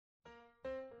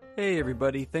Hey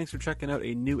everybody, thanks for checking out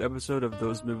a new episode of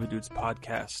Those Movie Dudes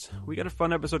podcast. We got a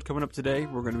fun episode coming up today.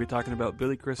 We're going to be talking about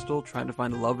Billy Crystal trying to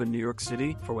find love in New York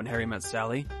City for When Harry Met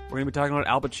Sally. We're going to be talking about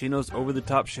Al Pacino's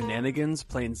over-the-top shenanigans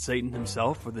playing Satan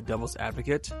himself for the Devil's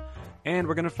Advocate. And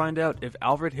we're going to find out if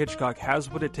Alfred Hitchcock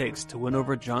has what it takes to win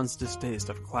over John's distaste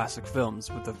of classic films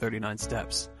with the 39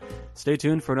 Steps. Stay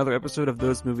tuned for another episode of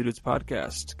Those Movie Dudes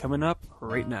podcast, coming up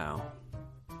right now.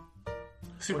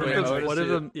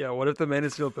 What if the Man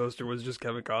of Steel poster was just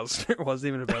Kevin Costner? It wasn't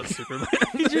even about Superman.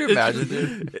 Could you imagine,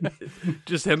 dude?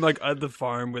 Just him like at the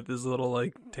farm with his little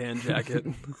like tan jacket.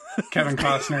 Kevin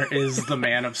Costner is the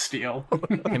Man of Steel.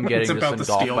 Him getting just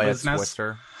engulfed by a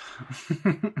twister.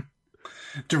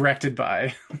 Directed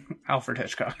by Alfred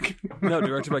Hitchcock. No,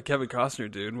 directed by Kevin Costner,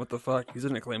 dude. What the fuck? He's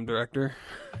an acclaimed director.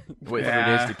 Wait, 3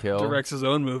 Days to Kill. Directs his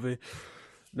own movie.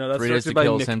 No, that's 3 Days to by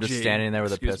Kill Nick is him just G. standing there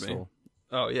with Excuse a pistol. Me.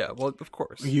 Oh, yeah. Well, of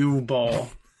course. You ball.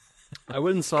 I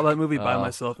went and saw that movie by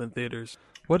myself in theaters.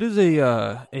 What is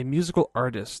a musical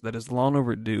artist that is long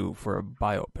overdue for a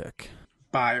biopic?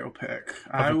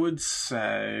 I would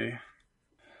say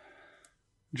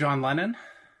John Lennon,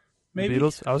 maybe? The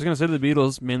Beatles? I was going to say the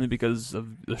Beatles, mainly because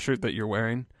of the shirt that you're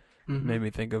wearing. Mm-hmm. Made me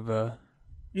think of...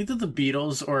 either the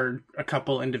Beatles or a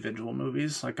couple individual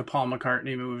movies, like a Paul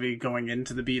McCartney movie going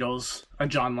into the Beatles, a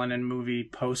John Lennon movie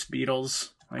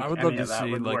post-Beatles. Like, I would love to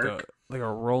see like a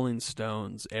Rolling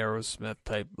Stones, Aerosmith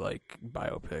type like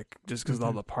biopic, just because of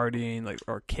all the partying, like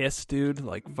or Kiss, dude,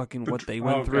 like fucking what they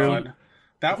went through. God.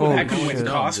 That would could win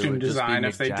costume design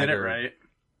if they did it right.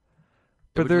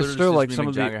 But they're still like some Mick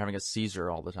of the Jagger having a seizure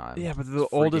all the time. Yeah, but the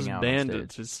oldest band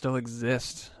that still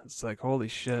exists. It's like holy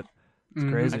shit, it's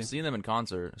crazy. I've seen them in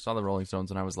concert. I saw the Rolling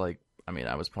Stones, and I was like,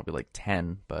 I was probably like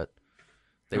 10, but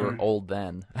they were old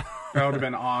then. That would have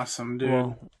been awesome, dude.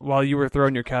 Well, while you were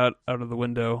throwing your cat out of the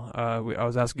window, I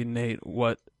was asking Nate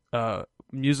what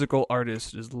musical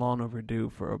artist is long overdue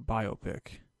for a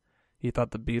biopic. He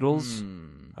thought the Beatles.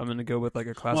 I'm going to go with like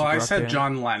a classic. Well, I rock said band.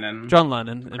 John Lennon. John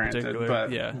Lennon in particular. But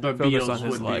focus Beatles on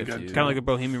his would life. be good Kind of like a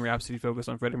Bohemian Rhapsody focus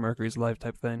on Freddie Mercury's life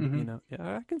type thing. Mm-hmm. You know,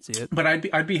 yeah, I can see it. But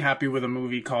I'd be happy with a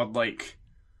movie called like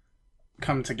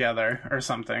Come Together or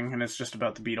something, and it's just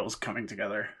about the Beatles coming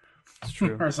together. It's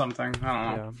true. Or something. I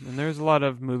don't know. Yeah, and there's a lot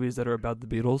of movies that are about the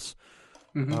Beatles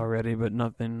already, but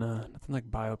nothing like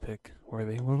biopic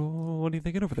worthy. What are you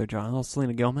thinking over there, John? A little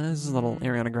Selena Gomez, a little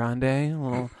Ariana Grande, a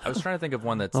little. I was trying to think of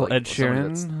one that's like Ed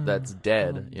Sheeran. That's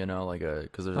dead, you know, like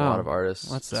because there's a lot of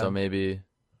artists. What's that? So maybe,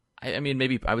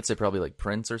 maybe I would say probably like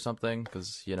Prince or something,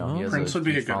 because he has Prince would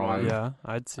be a good one. Yeah,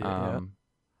 I'd see it. Yeah.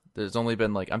 There's only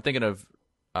been I'm thinking of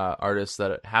artists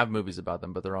that have movies about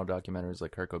them, but they're all documentaries,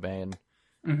 like Kurt Cobain.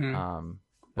 Mm-hmm.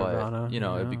 But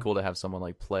Nirvana, it'd be cool to have someone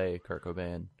like play Kurt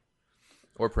Cobain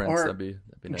or Prince. Or that'd be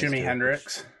nice Jimi too.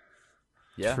 Hendrix.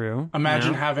 Yeah, True.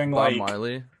 Imagine having Bob like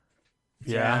Marley.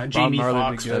 Yeah, Jamie Bob Marley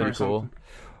Foxx. That'd be cool.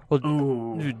 Well,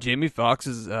 Ooh. dude, Jamie Foxx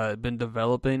has been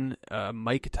developing a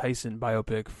Mike Tyson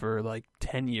biopic for like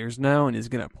 10 years now, and he's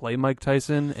gonna play Mike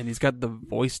Tyson, and he's got the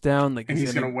voice down. Like, And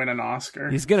he's gonna win an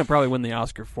Oscar. He's gonna probably win the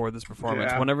Oscar for this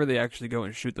performance. Yeah. Whenever they actually go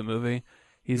and shoot the movie,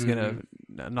 he's gonna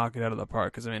knock it out of the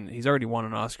park. Because he's already won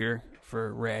an Oscar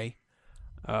for Ray.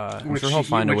 I'm sure he'll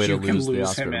find a way to lose the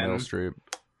Oscar to Meryl Streep.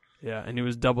 Yeah, and he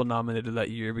was double nominated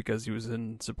that year because he was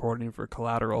in supporting for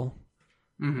Collateral.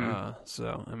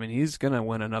 So he's gonna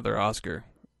win another Oscar.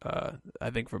 I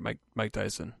think for Mike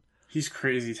Tyson. He's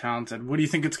crazy talented. What do you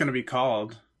think it's gonna be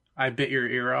called? I Bit Your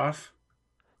Ear Off?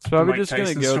 It's probably Mike just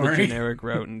Tyson gonna go story? the generic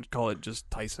route and call it just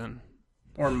Tyson.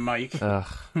 Or Mike? I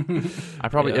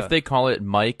probably Yeah. if they call it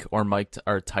Mike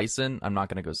or Tyson, I'm not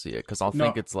gonna go see it because I'll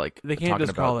think it's like They can't talking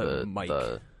just call about it Mike.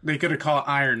 They could have called it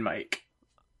Iron Mike.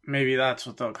 Maybe that's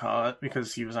what they'll call it,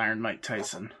 because he was Iron Mike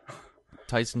Tyson.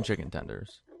 Tyson chicken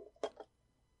tenders.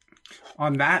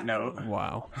 On that note,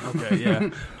 Wow. Okay.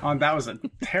 Yeah. that was a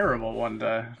terrible one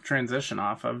to transition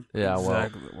off of. Yeah,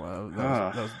 Exactly. Wow,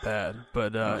 that was bad.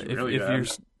 But was really if bad.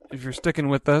 you're sticking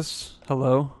with us,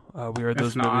 hello, we are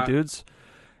those movie not- dudes.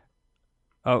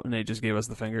 Oh, Nate just gave us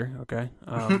the finger. Okay,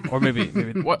 or maybe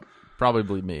What?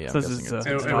 Probably me. I'm Since guessing it's,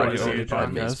 it's it probably was you, by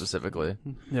me podcast. specifically.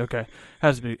 Yeah, okay,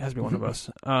 has to be one of us.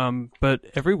 But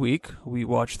every week we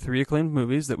watch 3 acclaimed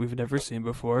movies that we've never seen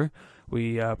before.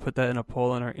 We put that in a poll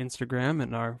on our Instagram,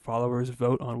 and our followers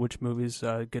vote on which movies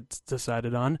gets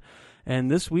decided on.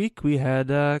 And this week we had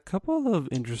a couple of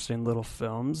interesting little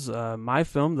films. My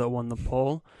film that won the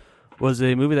poll was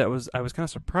a movie that I was kind of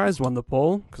surprised won the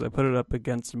poll, because I put it up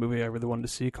against a movie I really wanted to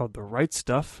see called The Right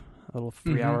Stuff, a little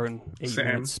 3-hour and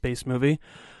 8-minute space movie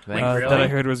Thank you. that I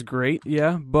heard was great.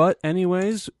 Yeah, but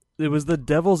anyways, the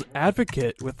Devil's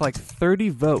Advocate with like 30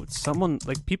 votes.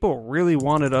 People really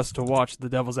wanted us to watch The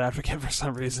Devil's Advocate for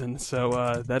some reason.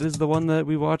 So that is the one that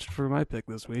we watched for my pick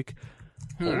this week.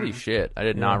 Holy shit! I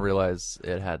did not realize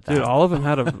it had that. Dude, all of them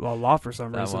had a lot for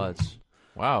some that reason. much.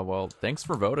 Wow. Well, thanks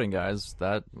for voting, guys.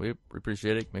 That we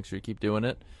appreciate it. Make sure you keep doing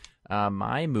it.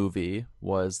 My movie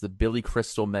was the Billy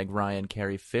Crystal, Meg Ryan,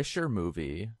 Carrie Fisher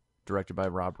movie, directed by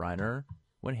Rob Reiner,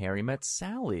 When Harry Met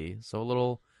Sally. So a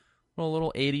little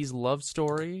 80s love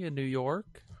story in New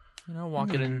York.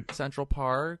 Walking in Central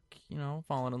Park.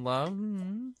 Falling in love.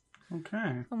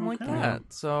 Okay. Something like that.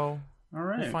 So. All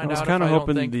right. We'll find I was out kind of if I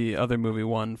hoping don't think... the other movie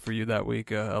won for you that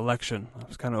week, Election. I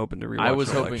was kind of hoping to rewatch I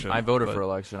was hoping. Election, I voted for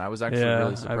Election. I was actually yeah,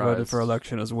 really surprised. I voted for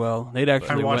Election as well. Nate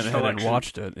actually went ahead Election. and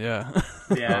watched it. Yeah.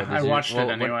 Yeah, I watched it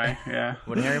anyway. Yeah.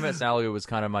 When Harry Met Sally was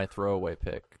kind of my throwaway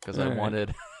pick because I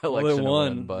wanted Well, Election it to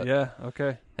won. win. But yeah,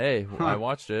 okay. hey, I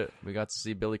watched it. We got to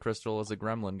see Billy Crystal as a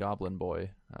gremlin goblin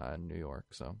boy in New York.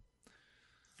 So.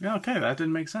 Yeah, okay, that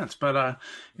didn't make sense. But,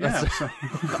 yeah. So...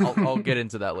 I'll get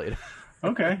into that later.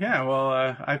 Okay, yeah,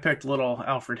 well, I picked little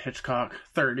Alfred Hitchcock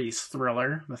 30s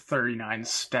thriller, The 39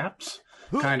 Steps,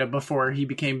 kind of before he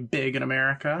became big in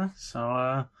America.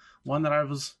 So, one that I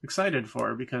was excited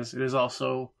for because it is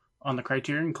also on the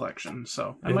Criterion Collection,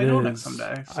 so I might own it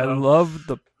someday. So, I love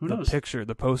the knows? picture,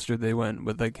 the poster they went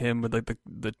with, like him with like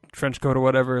the trench coat or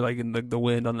whatever, like in the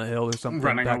wind on the hill or something.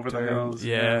 Running over the hills.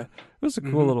 Yeah. It was a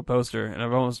cool little poster, and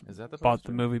I've almost bought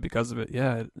the movie because of it.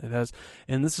 Yeah, it has.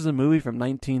 And this is a movie from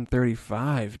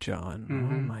 1935, John. Oh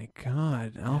my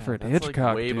God, Alfred Hitchcock,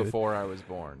 like way dude. before I was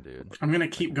born, dude. I'm gonna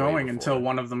keep going until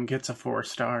one of them gets a 4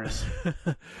 stars.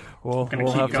 We'll keep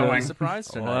have going. to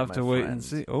Surprised tonight, we'll have to wait and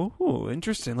see. Oh,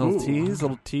 interesting little tease.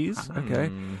 Okay.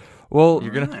 Mm. Well,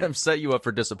 You're gonna set you up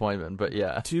for disappointment, but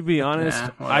yeah. to be honest,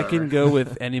 Yeah, I can whatever. go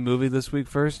with any movie this week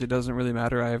first. It doesn't really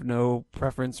matter. I have no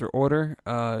preference or order.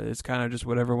 It's kind of just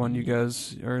whatever one you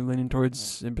guys are leaning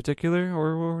towards in particular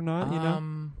or not, you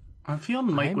know? I'm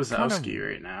feeling Mike I'm Wazowski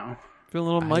right now. Feel a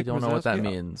little Mike I don't know what that Wazowski?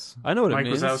 means. I know what Mike it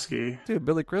means. Wazowski. Dude,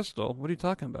 Billy Crystal. What are you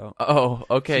talking about? Oh,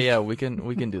 okay, yeah, we can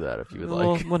do that if you would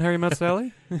like. When Harry Met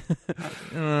Sally? Yeah.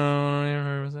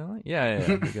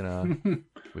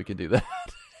 We can do that.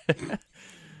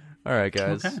 All right,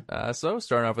 guys. Okay. So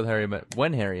starting off with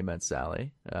When Harry Met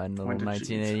Sally, a little When did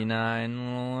she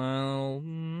 1989 little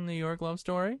New York love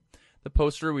story. The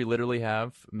poster we literally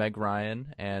have Meg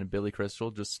Ryan and Billy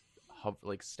Crystal just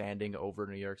like standing over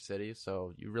New York City,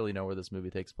 so you really know where this movie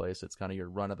takes place. It's kind of your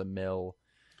run of the mill.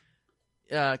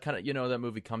 Kind of, that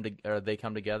movie They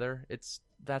Come Together.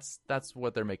 That's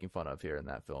what they're making fun of here in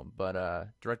that film. But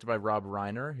directed by Rob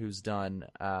Reiner, who's done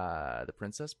The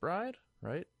Princess Bride,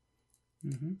 right?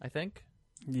 Mm-hmm. I think.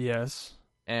 Yes.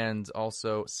 And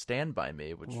also Stand By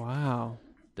Me, which wow,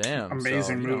 damn,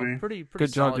 amazing movie. Pretty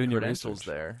Good job solid doing your credentials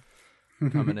research.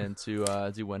 there. Coming in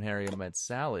to do When Harry Met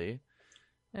Sally,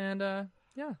 and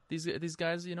these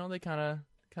guys, they kind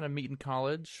of meet in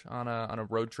college on a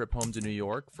road trip home to New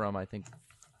York from, I think,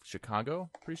 Chicago.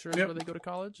 Pretty sure is where they go to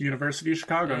college. University of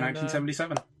Chicago, And,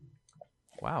 1977.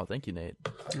 Wow, thank you, Nate.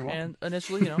 You're welcome. And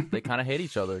initially, they kind of hate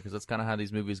each other because that's kind of how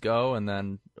these movies go. And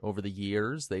then over the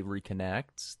years, they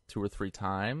reconnect 2 or 3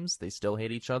 times. They still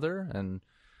hate each other, and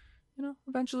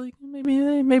eventually,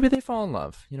 maybe they fall in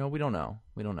love. We don't know.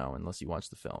 We don't know unless you watch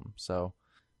the film. So,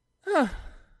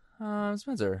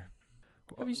 Spencer,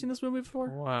 have you seen this movie before?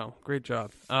 Wow, great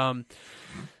job.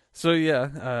 So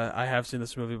yeah, I have seen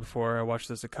this movie before. I watched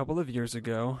this a couple of years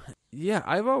ago. Yeah,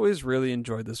 I've always really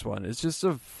enjoyed this one. It's just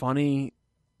a funny,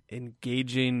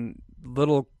 engaging,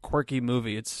 little quirky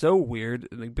movie. It's so weird.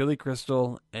 Like Billy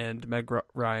Crystal and Meg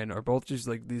Ryan are both just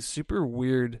like these super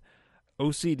weird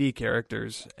OCD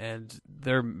characters, and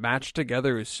their match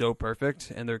together is so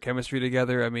perfect, and their chemistry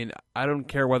together. I mean, I don't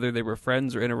care whether they were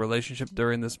friends or in a relationship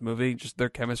during this movie. Just their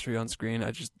chemistry on screen,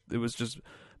 it was just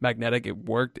magnetic. It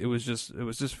worked. It was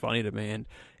just funny to me. And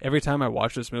every time I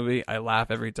watch this movie, I laugh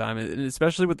every time, and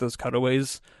especially with those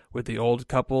cutaways with the old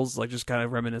couples, like just kind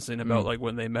of reminiscing about like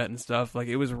when they met and stuff. Like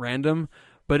it was random,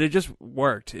 but it just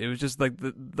worked. It was just like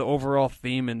the overall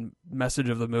theme and message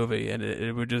of the movie, and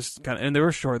it would just kind of, and they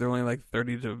were short. They're only like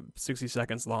 30 to 60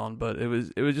 seconds long, but it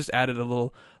was just added a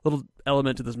little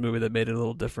element to this movie that made it a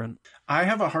little different. I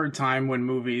have a hard time when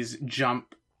movies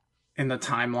jump in the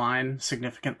timeline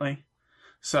significantly.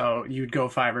 So you'd go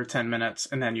 5 or 10 minutes,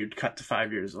 and then you'd cut to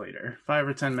 5 years later. 5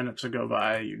 or 10 minutes would go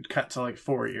by, you'd cut to like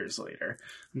 4 years later.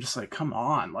 I'm just like, come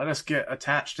on, let us get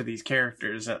attached to these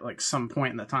characters at like some point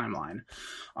in the timeline.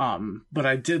 But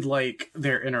I did like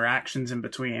their interactions in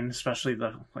between, especially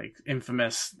the like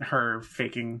infamous her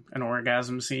faking an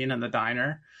orgasm scene in the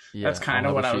diner. Yeah, That's kind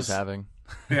of what I was having.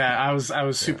 Yeah, I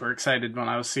was super excited when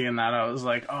I was seeing that. I was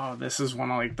like, oh, this is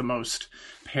one of like the most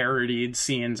parodied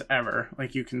scenes ever.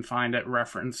 Like you can find it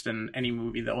referenced in any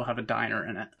movie that will have a diner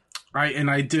in it. Right,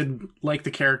 and I did like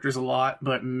the characters a lot,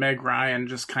 but Meg Ryan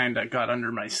just kind of got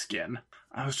under my skin.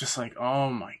 I was just like, oh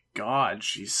my god,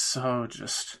 she's so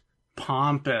just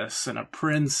pompous and a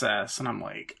princess, and I'm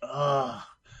like, ugh,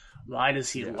 why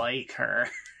does he like her?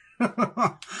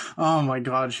 Oh my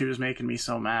god, she was making me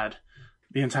so mad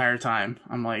the entire time.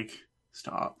 I'm like,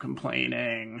 stop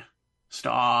complaining,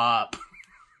 stop.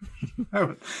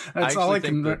 That's all I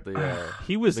can.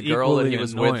 He was the girl that he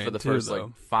was with annoying for the too, first though.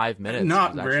 like 5 minutes.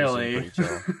 Not was actually really. pretty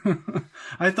chill.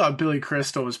 I thought Billy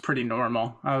Crystal was pretty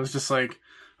normal. I was just like,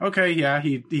 okay, yeah,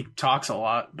 he talks a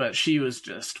lot, but she was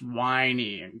just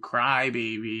whiny and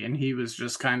crybaby, and he was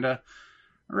just kind of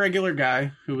a regular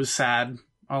guy who was sad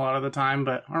a lot of the time.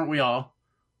 But aren't we all?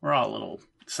 We're all a little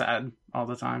sad all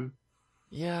the time.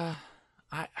 Yeah,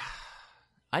 I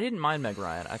didn't mind Meg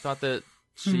Ryan. I thought that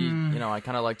she, I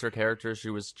kind of liked her character. She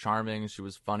was charming. She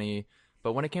was funny.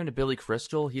 But when it came to Billy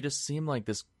Crystal, he just seemed like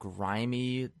this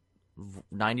grimy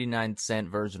 99-cent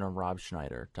version of Rob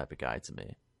Schneider type of guy to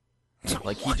me.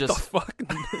 Like he just the fuck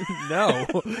no,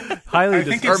 highly I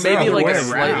think or it's maybe the like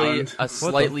other way a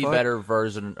slightly better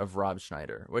version of Rob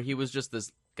Schneider, where he was just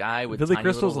this guy with Billy tiny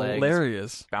Crystal's little legs,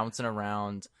 hilarious. bouncing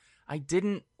around. I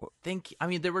didn't think. I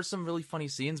mean, there were some really funny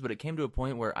scenes, but it came to a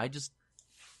point where I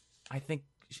think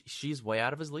she's way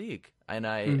out of his league, and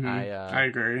I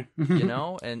agree.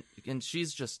 and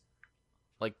she's just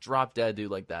like drop dead,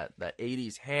 dude. Like that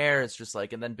 80s hair. It's just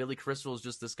like, and then Billy Crystal is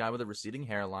just this guy with a receding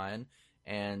hairline.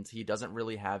 And he doesn't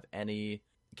really have any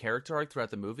character arc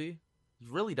throughout the movie. He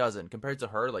really doesn't. Compared to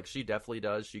her, like, she definitely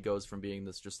does. She goes from being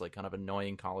this just, like, kind of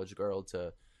annoying college girl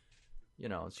to,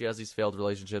 she has these failed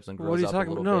relationships and grows What are you up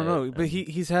talking a about? little No, bit. but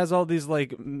he has all these,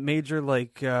 like, major,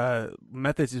 like,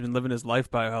 methods he's been living his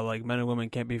life by, how, like, men and women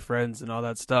can't be friends and all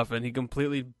that stuff. And he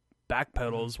completely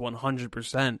backpedals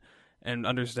 100% and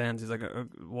understands. He's like,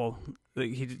 when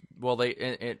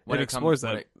it explores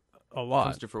that a lot.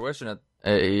 comes to fruition,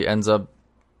 it ends up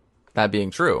that being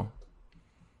true.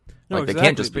 No, like, exactly, they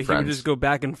can't just be but friends. he would just go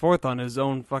back and forth on his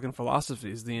own fucking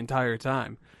philosophies the entire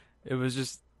time. It was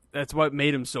just, that's what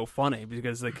made him so funny,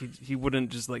 because like he wouldn't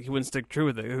just like, he wouldn't stick true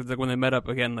with it. It was like when they met up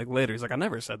again, like later, he's like, I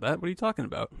never said that. What are you talking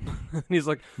about? And he's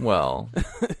like, well,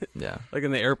 yeah, like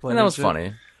in the airplane. and that was shit.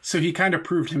 funny. So he kind of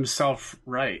proved himself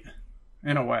right,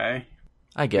 in a way.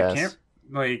 I guess.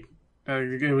 It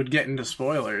would get into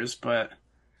spoilers, but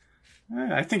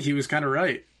I think he was kind of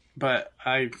right. But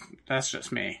that's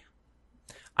just me.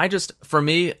 For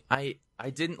me, I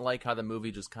didn't like how the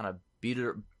movie just kind of beat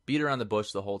around the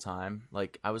bush the whole time.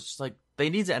 Like, I was just like, they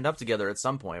need to end up together at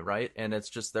some point, right? And it's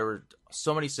just, there were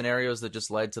so many scenarios that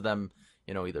just led to them,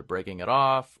 either breaking it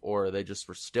off or they just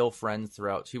were still friends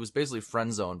throughout. He was basically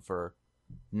friend zoned for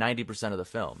 90% of the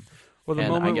film. Well, the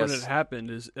And moment I guess, when it happened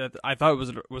is, I thought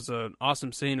it was an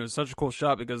awesome scene. It was such a cool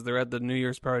shot because they're at the New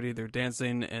Year's party, they're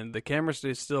dancing, and the camera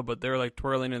stays still, but they're like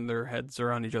twirling and their heads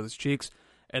are on each other's cheeks.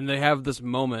 And they have this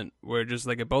moment where just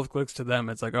like it both clicks to them.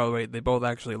 It's like, oh wait, they both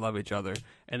actually love each other,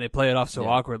 and they play it off so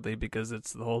awkwardly because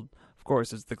it's the whole. Of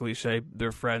course, it's the cliche.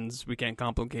 They're friends. We can't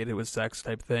complicate it with sex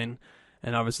type thing,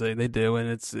 and obviously they do, and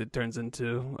it turns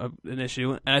into an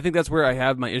issue. And I think that's where I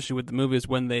have my issue with the movie is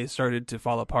when they started to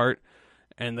fall apart.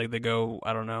 And like they go,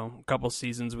 I don't know, a couple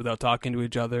seasons without talking to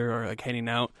each other or like hanging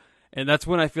out, and that's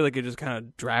when I feel like it just kind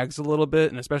of drags a little bit.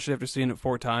 And especially after seeing it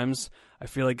 4 times, I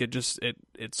feel like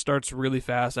it starts really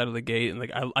fast out of the gate. And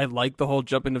like I like the whole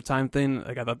jump into time thing.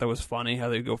 Like I thought that was funny how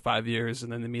they go 5 years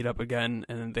and then they meet up again,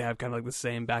 and then they have kind of like the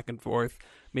same back and forth,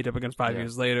 meet up again 5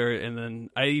 years later. And then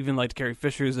I even liked Carrie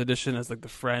Fisher's addition as like the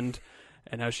friend.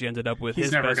 And how she ended up with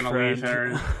his best friend. He's never gonna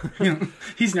leave her.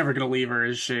 He's never gonna leave her,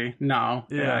 is she? No.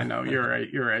 Yeah, I know. You're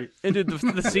right. And dude,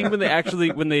 the scene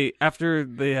after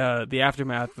the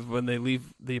aftermath of when they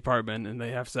leave the apartment and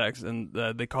they have sex and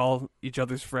they call each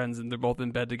other's friends and they're both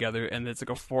in bed together and it's like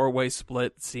a 4-way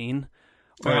split scene.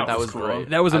 That was great.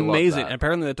 That was amazing. That. And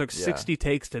apparently that took 60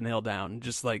 takes to nail down,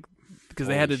 just like because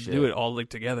they had to do it all like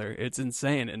together. It's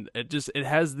insane, and it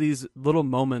has these little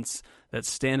moments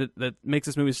that makes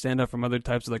this movie stand out from other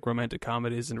types of like romantic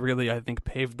comedies, and really I think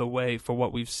paved the way for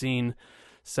what we've seen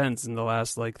since in the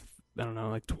last like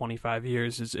 25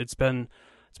 years. It's been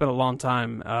a long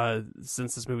time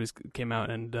since this movie came out,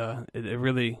 and it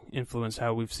really influenced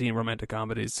how we've seen romantic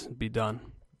comedies be done.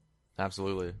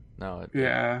 Absolutely. No.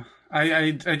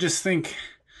 I just think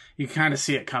you kind of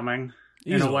see it coming.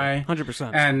 Easily, in a way,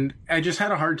 100%. And I just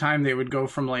had a hard time. They would go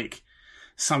from like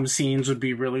some scenes would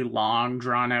be really long,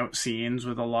 drawn out scenes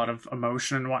with a lot of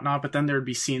emotion and whatnot, but then there would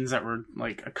be scenes that were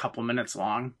like a couple minutes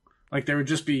long. Like there would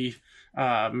just be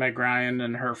Meg Ryan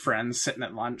and her friends sitting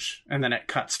at lunch, and then it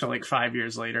cuts to like 5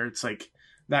 years later. It's like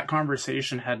that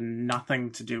conversation had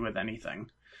nothing to do with anything.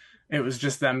 It was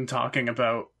just them talking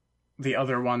about the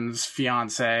other one's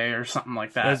fiance or something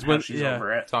like that. That's And how what- she's yeah.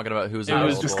 over it. Talking about who's It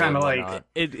was available just kinda and like-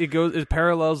 whatnot. It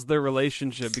parallels their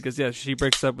relationship because she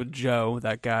breaks up with Joe,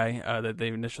 that guy that they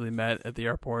initially met at the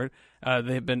airport.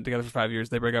 They've been together for 5 years.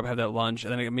 They break up, have that lunch,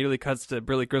 and then it immediately cuts to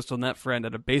Billy Crystal and that friend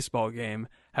at a baseball game.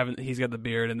 He's got the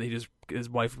beard, and his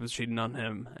wife was cheating on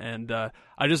him. And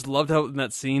I just loved how in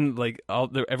that scene, like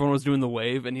everyone was doing the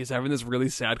wave, and he's having this really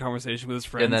sad conversation with his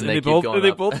friends, then they keep both going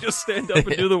they up. both just stand up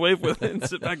and do the wave with it and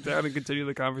sit back down and continue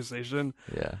the conversation.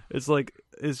 Yeah.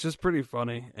 It's just pretty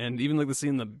funny, and even like the scene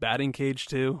in the batting cage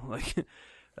too. Like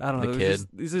I don't know, The there's kid.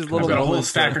 just these little I've got a whole moments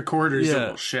stack that- of quarters. Yeah. Yeah.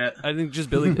 Little shit. I think just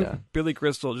Billy Yeah. Billy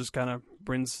Crystal just kind of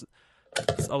brings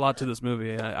a lot to this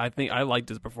movie. I think I liked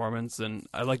his performance, and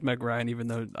I liked Meg Ryan, even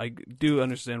though I do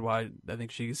understand why I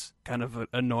think she's kind of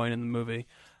annoying in the movie.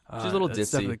 She's a little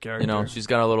That's definitely the ditzy. character. You know, she's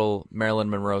got a little Marilyn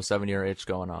Monroe 7-year itch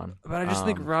going on. But I just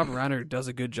think Rob Reiner does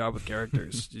a good job with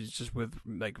characters. He's just with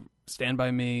like Stand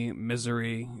By Me,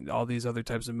 Misery, all these other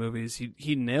types of movies.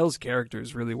 He nails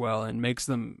characters really well and makes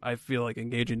them, I feel like,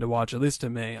 engaging to watch. At least to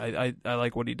me, I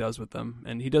like what he does with them,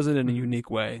 and he does it in a unique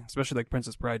way. Especially like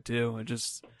Princess Bride too. It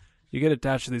just you get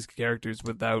attached to these characters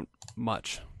without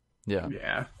much. Yeah.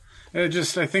 Yeah.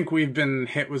 I think we've been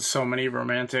hit with so many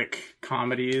romantic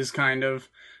comedies, kind of.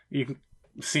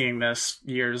 Seeing this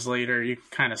years later, you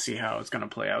kind of see how it's going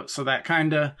to play out. So that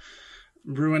kind of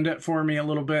ruined it for me a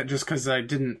little bit, just because I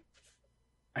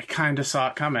kind of saw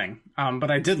it coming. But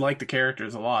I did like the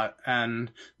characters a lot,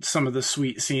 and some of the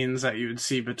sweet scenes that you would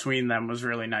see between them was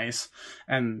really nice,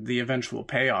 and the eventual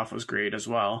payoff was great as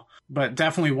well. But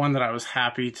definitely one that I was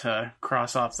happy to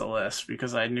cross off the list,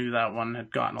 because I knew that one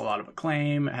had gotten a lot of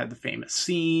acclaim. It had the famous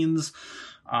scenes.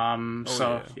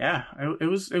 It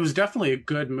was definitely a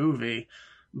good movie,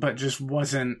 but just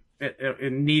wasn't.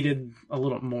 It needed a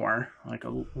little more, like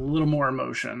a little more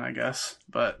emotion, I guess.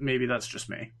 But maybe that's just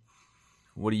me.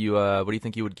 What do you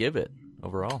think you would give it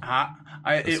overall?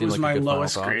 It seemed was like a my good final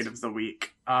lowest thoughts. grade of the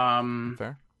week.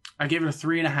 Fair. I gave it a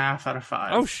 3.5 out of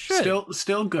 5. Oh, shit.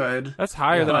 Still good. That's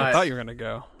higher than I But- thought you were gonna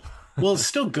go. Well, it's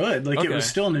still good. Like, it Okay. was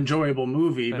still an enjoyable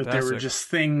movie, but there were Fantastic. just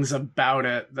things about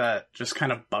it that just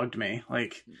kind of bugged me.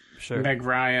 Like, Sure. Meg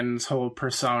Ryan's whole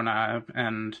persona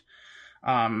and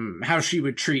how she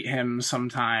would treat him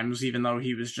sometimes, even though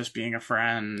he was just being a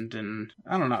friend. And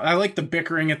I don't know. I like the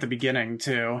bickering at the beginning,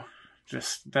 too.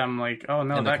 Just them like, oh,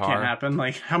 no, In the that car. can't happen.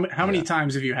 Like, how many Yeah.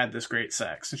 times have you had this great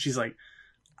sex? And she's like,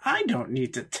 I don't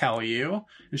need to tell you.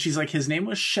 And she's like, his name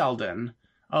was Sheldon.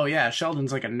 Oh, yeah,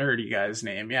 Sheldon's like a nerdy guy's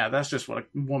name. Yeah, that's just what a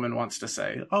woman wants to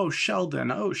say. Oh,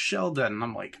 Sheldon. Oh, Sheldon. And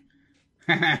I'm like,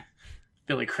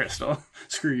 Billy Crystal.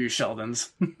 Screw you,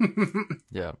 Sheldons.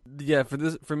 Yeah. Yeah,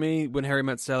 for me, When Harry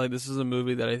Met Sally, this is a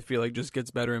movie that I feel like just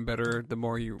gets better and better the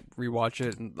more you rewatch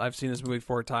it. And I've seen this movie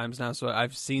 4 times now, so I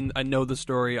know the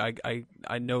story. I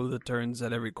know the turns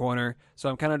at every corner. So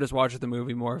I'm kind of just watching the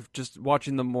movie more, just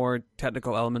watching the more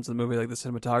technical elements of the movie, like the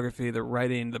cinematography, the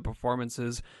writing, the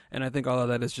performances, and I think all of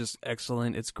that is just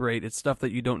excellent. It's great. It's stuff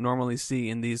that you don't normally see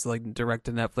in these like direct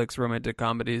to Netflix romantic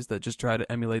comedies that just try to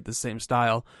emulate the same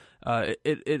style.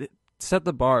 It set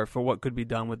the bar for what could be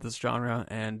done with this genre,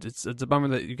 and it's a bummer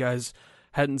that you guys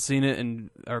hadn't seen it and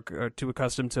are too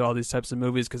accustomed to all these types of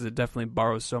movies, because it definitely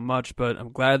borrows so much. But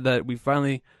I'm glad that we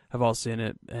finally have all seen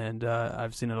it, and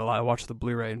I've seen it a lot. I watched the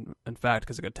Blu-ray, in fact,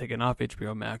 because it got taken off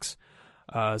HBO Max.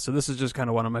 So this is just kind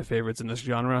of one of my favorites in this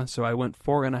genre. So I went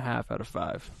 4.5 out of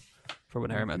 5 for When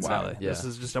Harry Met Wow. Sally. Yeah. This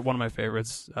is just one of my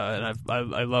favorites, and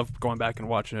I love going back and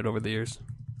watching it over the years.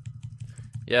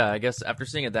 Yeah, I guess after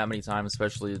seeing it that many times,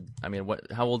 especially, I mean,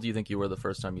 how old do you think you were the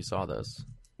first time you saw this?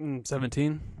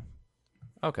 17.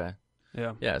 Okay.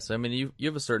 Yeah. Yeah, so I mean, you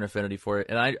have a certain affinity for it,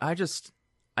 and I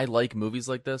like movies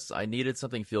like this. I needed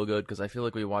something feel good, because I feel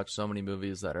like we watch so many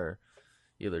movies that are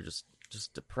either just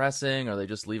depressing, or they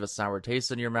just leave a sour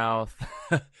taste in your mouth.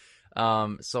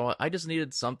 So I just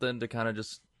needed something to kind of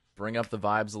just bring up the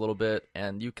vibes a little bit,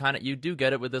 and you do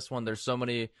get it with this one. There's so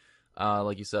many,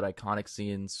 like you said, iconic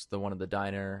scenes. The one at the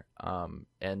diner,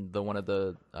 and the one at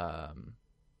the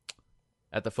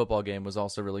football game was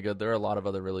also really good. There are a lot of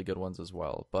other really good ones as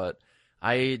well, but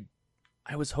I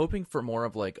was hoping for more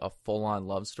of like a full-on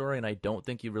love story, and I don't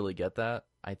think you really get that.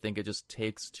 I think it just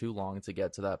takes too long to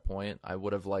get to that point. I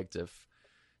would have liked if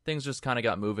things just kind of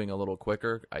got moving a little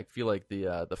quicker. I feel like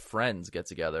the friends get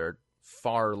together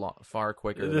far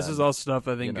quicker. This is all stuff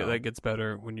I think you know. that gets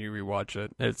better when you rewatch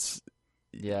it.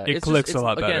 Yeah, it it's clicks just, a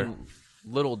lot better. Again,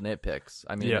 little nitpicks.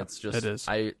 I mean, Yeah, it's just it is.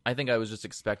 I think I was just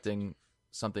expecting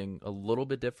something a little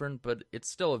bit different, but it's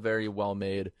still a very well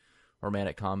made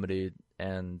romantic comedy.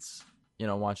 And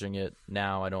watching it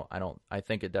now, I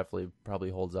think it definitely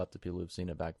probably holds up to people who've seen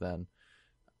it back then.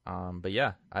 But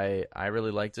yeah, I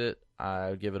really liked it. I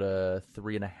would give it a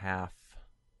 3.5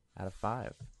 out of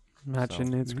 5. Matching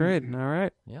needs grade. All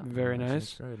right. Yeah, Very Matching nice.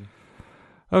 Needs grade.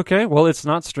 Okay, well, it's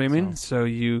not streaming, so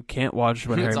you can't watch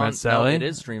When Harry Met Sally. No, it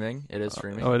is streaming. It is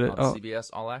streaming it is? on CBS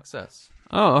All Access.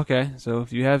 Oh, okay. So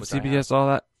if you have Which I CBS All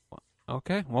That,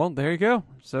 okay, well, there you go.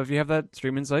 So if you have that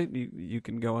streaming site, you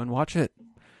can go and watch it.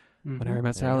 When Harry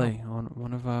Met Sally,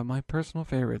 one of my personal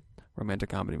favorite romantic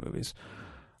comedy movies.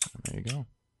 There you go.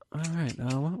 All right.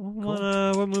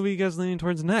 What movie are you guys leaning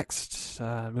towards next?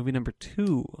 Movie number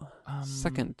 2.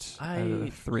 Second out of the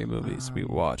 3 movies we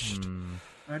watched.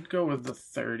 I'd go with the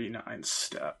 39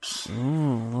 Steps.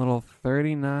 Ooh, little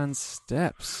 39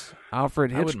 Steps.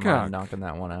 Alfred Hitchcock. I wouldn't mind knocking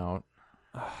that one out.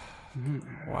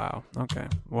 Wow. Okay.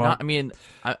 Well,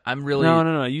 I'm really...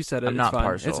 No. You said it. I'm it's not fine.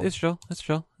 partial. It's chill. It's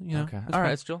chill. Okay. It's All fine.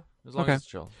 right, it's chill. As long as it's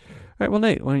chill. All right. Well,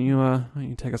 Nate, why don't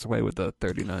you take us away with the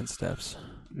 39 Steps?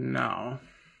 No.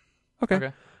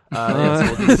 Okay. So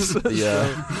we'll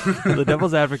do the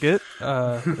Devil's Advocate.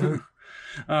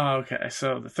 Okay,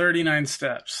 so the 39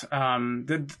 Steps.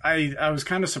 I was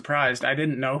kind of surprised. I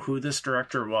didn't know who this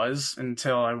director was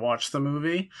until I watched the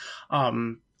movie.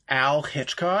 Al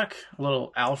Hitchcock,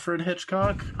 little Alfred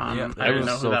Hitchcock. I didn't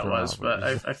know who that was, but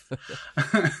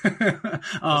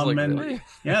Really?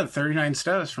 yeah, the 39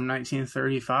 Steps from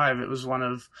 1935. It was one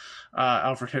of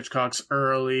Alfred Hitchcock's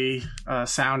early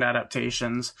sound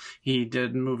adaptations. He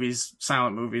did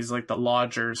silent movies like The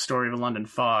Lodger, Story of a London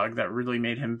Fog, that really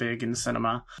made him big in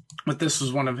cinema. But this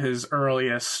was one of his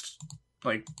earliest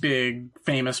big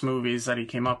famous movies that he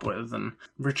came up with. And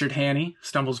Richard Hannay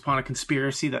stumbles upon a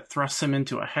conspiracy that thrusts him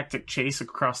into a hectic chase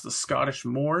across the Scottish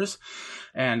moors,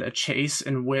 and a chase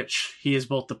in which he is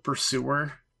both the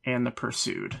pursuer and the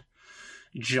pursued.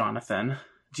 Jonathan,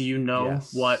 do you know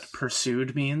what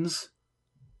pursued means?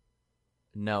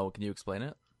 No, can you explain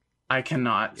it? I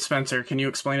cannot. Spencer, can you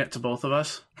explain it to both of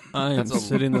us? I am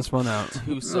sitting this one out.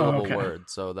 2-syllable word,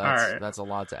 so that's All right. that's a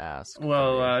lot to ask.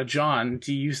 Well, John,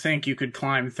 do you think you could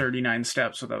climb 39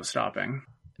 steps without stopping?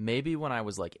 Maybe when I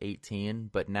was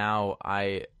 18, but now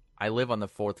I live on the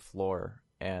 4th floor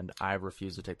and I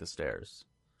refuse to take the stairs.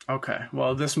 Okay,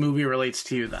 well, this movie relates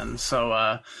to you then. So,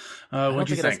 I don't what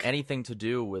do you think it think? has anything to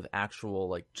do with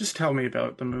actual Just tell me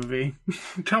about the movie.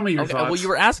 Tell me your thoughts. Well, you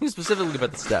were asking specifically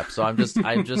about the steps, so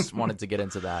I just wanted to get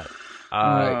into that.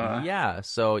 Yeah.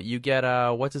 So you get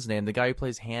what's his name? The guy who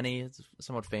plays Hannay, it's a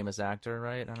somewhat famous actor,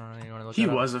 right? I don't know. You want to look? He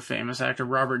that up? was a famous actor,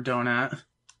 Robert Donat.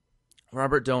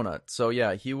 Robert Donut. So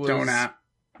yeah, he was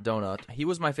Donut. He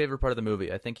was my favorite part of the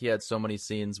movie. I think he had so many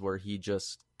scenes where he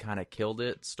just kind of killed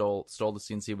it, stole the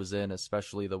scenes he was in,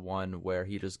 especially the one where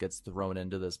he just gets thrown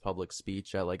into this public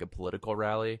speech at a political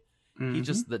rally. Mm-hmm. He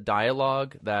just, the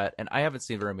dialogue and I haven't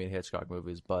seen very many Hitchcock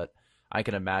movies, but I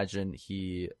can imagine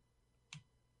he's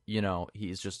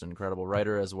just an incredible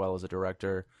writer as well as a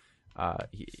director.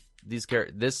 This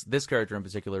character in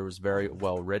particular was very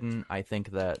well written. I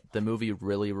think that the movie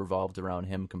really revolved around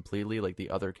him completely.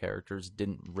 The other characters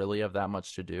didn't really have that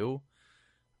much to do.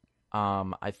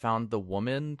 I found the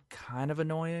woman kind of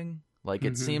annoying.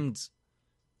 It seemed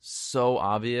so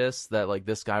obvious that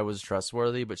this guy was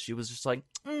trustworthy, but she was just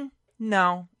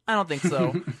no, I don't think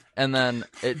so. And then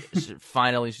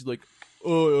finally she's like,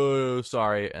 oh,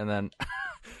 sorry. And then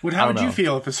How would you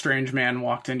feel if a strange man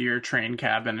walked into your train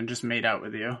cabin and just made out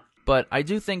with you? But I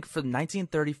do think for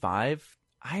 1935,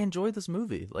 I enjoyed this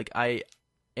movie. I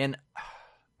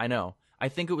know. I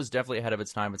think it was definitely ahead of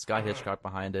its time. It's got Hitchcock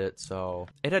behind it, so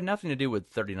it had nothing to do with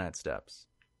 39 Steps.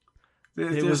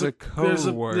 It was a code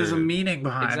word. There's a meaning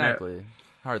behind it. Exactly.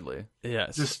 Hardly.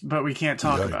 Yes. But we can't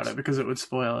talk about it because it would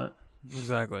spoil it.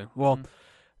 Exactly. Well,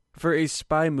 for a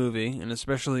spy movie, and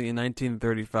especially in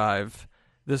 1935,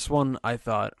 this one I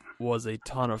thought was a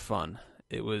ton of fun.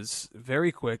 It was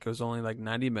very quick. It was only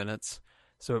 90 minutes,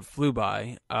 so it flew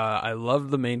by. I loved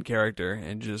the main character,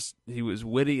 and he was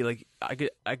witty.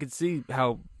 I could see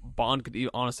how Bond could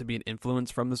honestly be an influence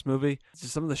from this movie. It's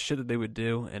just some of the shit that they would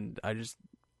do, and I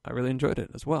really enjoyed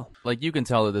it as well. You can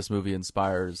tell that this movie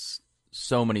inspires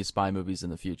so many spy movies in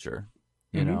the future.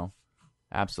 You know,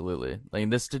 absolutely.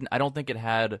 This didn't. I don't think it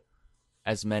had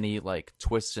as many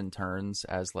twists and turns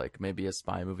as maybe a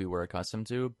spy movie we're accustomed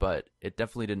to, but it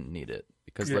definitely didn't need it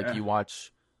because you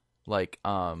watch like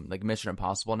Mission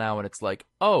Impossible now, and it's like,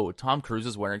 oh, Tom Cruise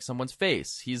is wearing someone's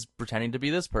face. He's pretending to be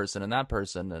this person and that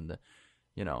person, and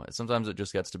sometimes it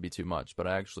just gets to be too much. But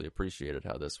I actually appreciated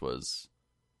how this was,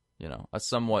 a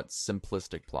somewhat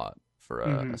simplistic plot for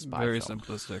a spy Very film.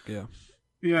 simplistic, yeah.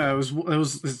 Yeah,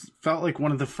 it felt like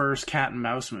one of the first cat and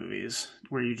mouse movies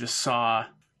where you just saw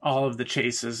all of the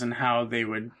chases and how they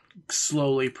would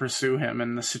slowly pursue him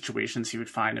and the situations he would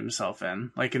find himself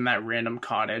in, like in that random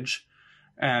cottage.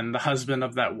 And the husband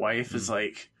of that wife is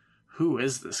like, who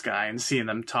is this guy? And seeing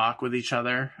them talk with each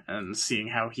other and seeing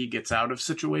how he gets out of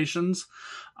situations.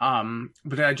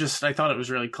 But I thought it was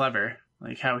really clever,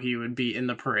 like how he would be in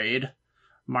the parade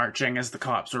marching as the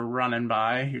cops are running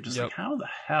by. You're just like, how the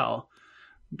hell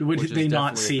would they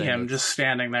not see him just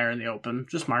standing there in the open,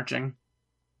 just marching?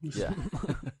 Yeah.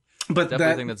 But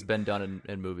definitely a thing that's been done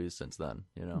in movies since then,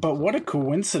 But what a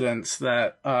coincidence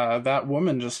that that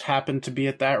woman just happened to be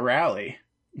at that rally.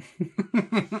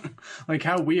 Like,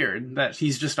 how weird that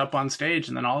he's just up on stage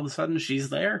and then all of a sudden she's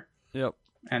there. Yep.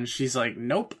 And she's like,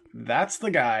 nope, that's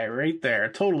the guy right there.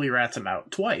 Totally rats him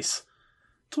out. Twice.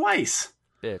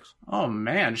 Bitch. Oh,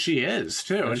 man, she is,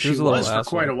 too. Yeah, and she was for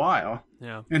quite a while.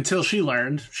 Yeah. Until she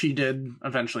learned. She did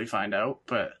eventually find out,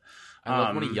 but... I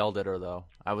love when he yelled at her, though.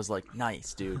 I was like,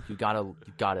 nice, dude. You got it.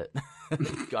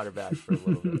 You got her back for a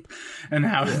little bit. And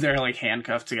how they're, like,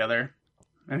 handcuffed together.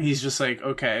 And he's just like,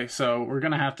 okay, so we're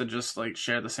going to have to just, like,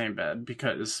 share the same bed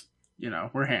because,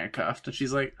 we're handcuffed. And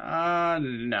she's like,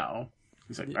 no.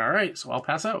 He's like, all right, so I'll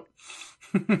pass out.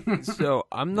 So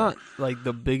I'm not, like,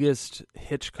 the biggest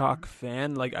Hitchcock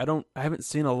fan. Like, I haven't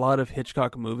seen a lot of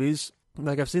Hitchcock movies.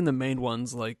 Like, I've seen the main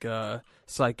ones, like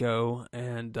Psycho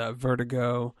and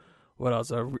Vertigo. What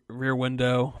else? Rear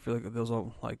Window. I feel like those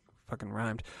all like fucking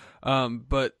rhymed.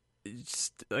 But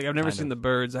just, like, I've never seen The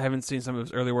Birds. I haven't seen some of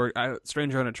his early work.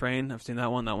 Stranger on a Train. I've seen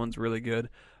that one. That one's really good.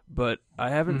 But I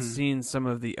haven't seen some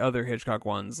of the other Hitchcock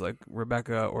ones, like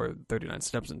Rebecca or 39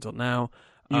 Steps Until Now.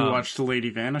 You watched The Lady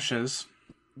Vanishes.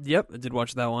 Yep, I did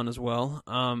watch that one as well.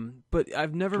 But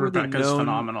I've never Rebecca's really known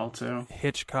phenomenal too.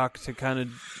 Hitchcock to kind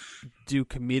of do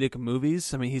comedic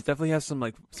movies. I mean, he definitely has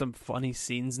some funny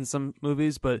scenes in some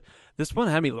movies, but this one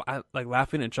had me like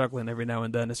laughing and chuckling every now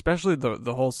and then, especially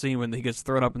the whole scene when he gets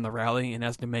thrown up in the rally and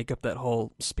has to make up that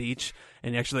whole speech,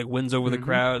 and he actually like wins over the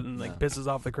crowd and like pisses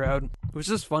off the crowd. It was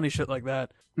just funny shit like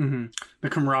that. The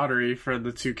camaraderie for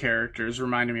the two characters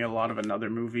reminded me a lot of another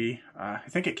movie. I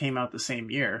think it came out the same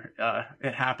year.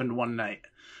 It Happened One Night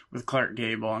with Clark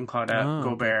Gable and Claudette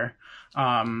Gobert.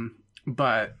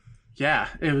 But yeah,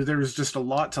 there was just a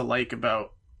lot to like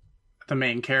about the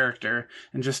main character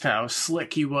and just how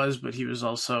slick he was, but he was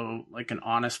also like an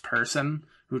honest person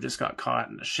who just got caught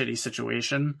in a shitty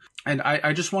situation. And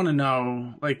I just want to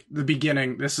know, like, the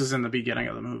beginning, this is in the beginning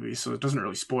of the movie, so it doesn't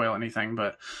really spoil anything,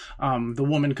 but the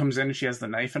woman comes in and she has the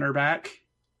knife in her back.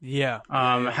 Yeah.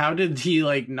 How did he,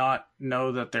 like, not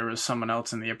know that there was someone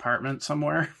else in the apartment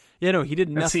somewhere? Yeah, no, he did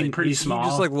nothing. That seemed pretty small. He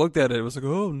just like looked at it. It was like,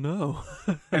 oh no.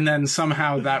 And then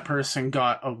somehow that person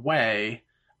got away,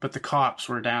 but the cops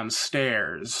were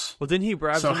downstairs. Well, didn't he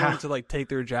bribe someone to like take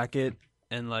their jacket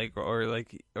and like, or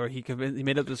he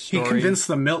made up this story. He convinced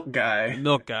the milk guy.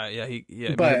 Yeah, he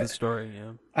made up the story.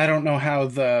 Yeah. I don't know how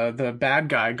the bad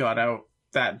guy got out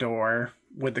that door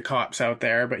with the cops out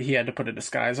there, but he had to put a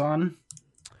disguise on.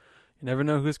 You never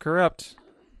know who's corrupt.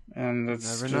 And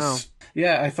it's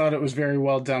yeah, I thought it was very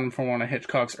well done for one of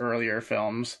Hitchcock's earlier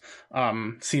films.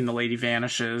 Seeing The Lady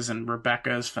Vanishes and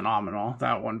Rebecca is phenomenal.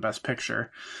 That one, Best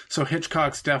Picture. So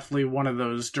Hitchcock's definitely one of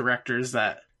those directors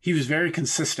that he was very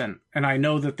consistent. And I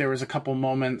know that there was a couple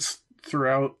moments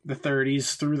throughout the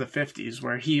 30s through the 50s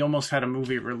where he almost had a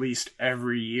movie released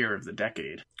every year of the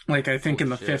decade. Like, I think in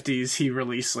the 50s, he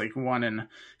released like one in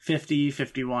 50,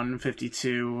 51,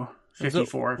 52,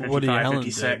 54, 55,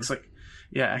 56. Like,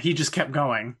 yeah, he just kept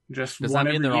going. Does that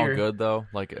mean they're all good though?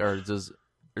 Like, or does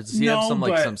he have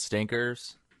some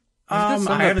stinkers? I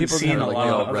haven't seen a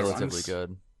lot of relatively ones.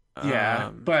 Good. Yeah,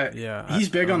 but he's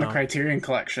big on the Criterion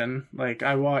Collection. Like,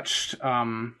 I watched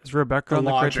is Rebecca on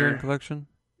the Criterion Collection?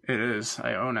 It is.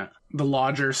 I own it. The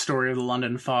Lodger, Story of the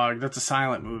London Fog. That's a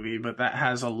silent movie, but that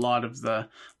has a lot of the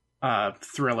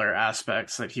thriller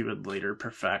aspects that he would later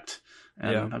perfect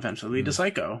and eventually lead to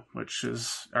Psycho, which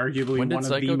is arguably one of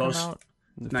the most... Out?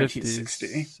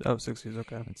 1960. Oh, 60s,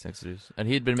 okay. 60s. And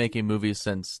he had been making movies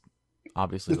since,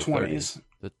 obviously, the 20s.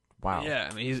 Wow. Yeah,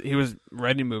 I mean, he was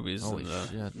writing movies in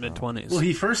the mid-20s. Well,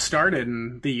 he first started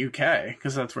in the UK,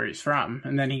 because that's where he's from,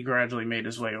 and then he gradually made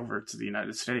his way over to the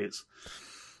United States.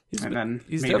 and then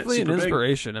He's made definitely it an super big.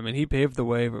 inspiration. I mean, he paved the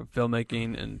way for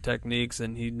filmmaking and techniques,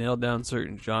 and he nailed down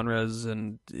certain genres.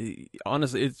 And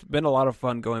honestly, it's been a lot of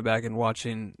fun going back and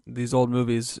watching these old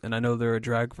movies. And I know they're a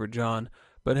drag for John,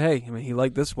 but hey, I mean, he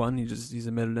liked this one. He's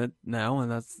admitted it now,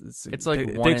 and It's like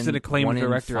it one takes in, an acclaimed one in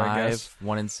director, five, I guess.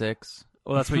 1 in 6.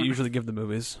 Well, that's what you usually give the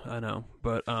movies. I know,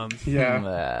 but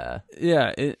Yeah.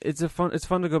 yeah, it's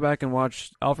fun to go back and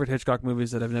watch Alfred Hitchcock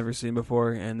movies that I've never seen before,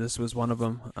 and this was one of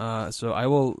them. So I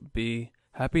will be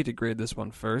happy to grade this one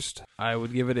first. I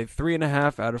would give it a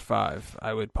 3.5 out of 5.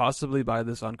 I would possibly buy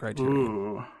this on Criterion.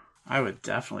 Ooh, I would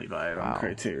definitely buy it on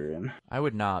Criterion. I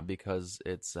would not, because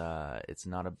it's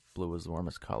not a blue is the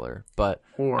warmest color. But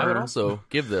Or I would also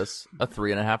give this a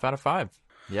 3.5 out of 5.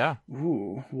 Yeah.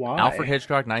 Ooh, why? Alfred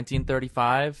Hitchcock,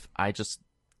 1935.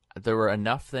 There were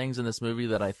enough things in this movie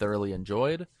that I thoroughly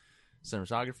enjoyed.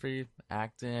 Cinematography,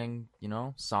 acting,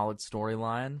 solid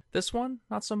storyline. This one,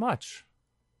 not so much.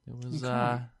 It was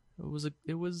Okay.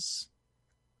 it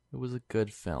was a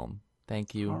good film.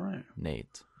 Thank you, All right.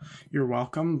 Nate. You're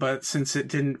welcome, but since it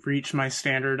didn't reach my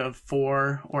standard of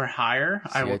 4 or higher,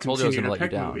 I will I told you I was continue gonna to let you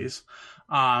pick down. movies.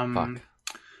 Fuck.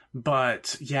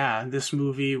 But yeah, this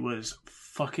movie was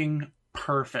fucking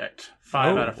perfect.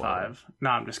 5 out of 5. No,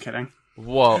 I'm just kidding.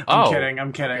 Whoa! I'm kidding.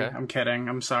 okay. I'm kidding.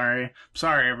 I'm sorry.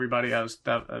 Sorry, everybody. That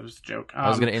was a joke. I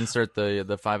was gonna insert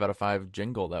the 5 out of 5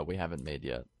 jingle that we haven't made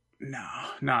yet. No.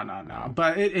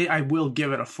 But I will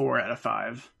give it a 4 out of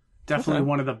 5. Definitely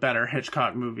one of the better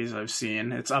Hitchcock movies I've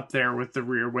seen. It's up there with the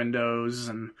Rear Windows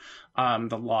and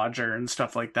the Lodger and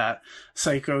stuff like that.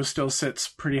 Psycho still sits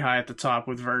pretty high at the top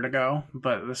with Vertigo,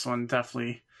 but this one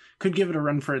definitely could give it a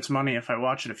run for its money if I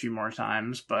watch it a few more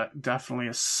times. But definitely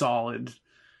a solid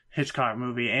Hitchcock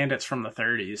movie, and it's from the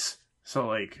 30s. So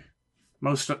like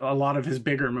a lot of his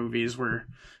bigger movies were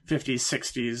 50s,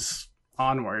 60s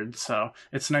onward. So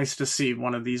it's nice to see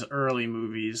one of these early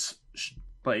movies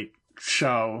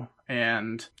show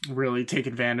and really take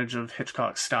advantage of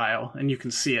Hitchcock's style, and you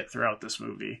can see it throughout this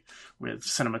movie with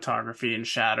cinematography and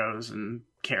shadows and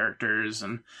characters,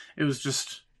 and it was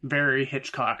just very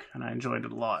Hitchcock, and I enjoyed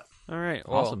it a lot. All right,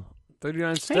 well, Awesome.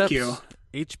 39 Steps. Thank you.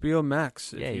 HBO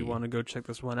Max. If Yay. you want to go check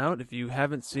this one out. If you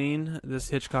haven't seen this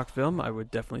Hitchcock film, I would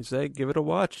definitely say give it a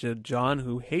watch. John,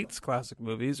 who hates classic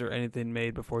movies or anything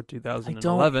made before I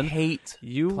 2011, don't hate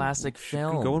you classic should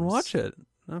films. go and watch it.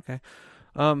 Okay.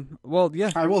 Well,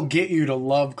 yeah. I will get you to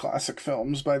love classic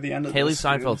films by the end of Haley this.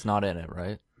 Seinfeld's not in it,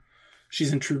 right?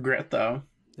 She's in True Grit, though.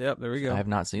 Yep, there we go. I have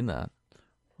not seen that.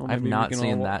 Well, I have maybe we not can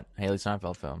seen all- that Haley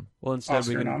Seinfeld film. Well, instead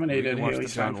we can Oscar-nominated watch Haley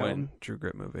the John Seinfeld. Wayne True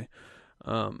Grit movie.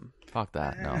 Fuck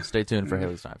that. No. Stay tuned for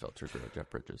Haley Seinfeld, True Grit, Jeff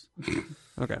Bridges.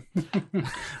 Okay.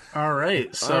 All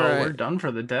right, so All right. we're done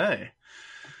for the day.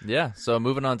 Yeah. So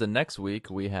moving on to next week,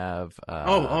 we have.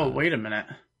 Wait a minute.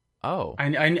 Oh.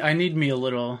 I need me a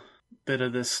little bit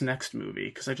of this next movie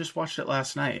because I just watched it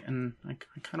last night and I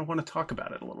kind of want to talk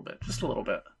about it a little bit, just a little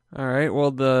bit. All right.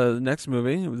 Well, the next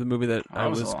movie, the movie that I That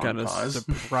was a was long kind of pause.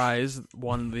 surprised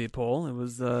won the poll. It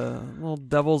was little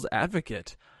Devil's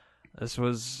Advocate. This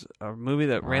was a movie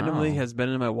that randomly Wow. has been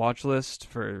in my watch list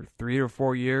for 3 or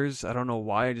 4 years. I don't know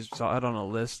why. I just saw it on a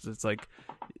list. It's like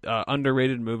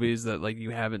underrated movies that like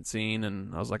you haven't seen,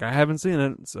 and I was like, I haven't seen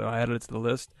it, so I added it to the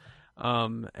list.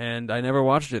 And I never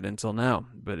watched it until now.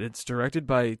 But it's directed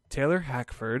by Taylor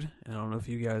Hackford, and I don't know if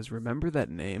you guys remember that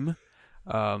name.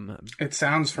 It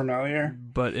sounds familiar.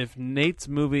 But if Nate's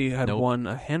movie had Nope. won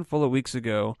a handful of weeks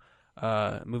ago,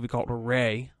 a movie called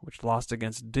Ray, which lost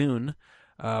against Dune,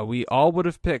 we all would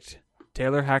have picked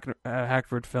Taylor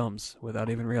Hackford films without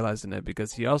even realizing it,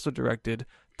 because he also directed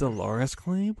Dolores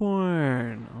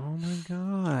Claiborne. Oh my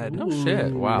god. No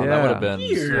shit. Wow. Yeah. That would have been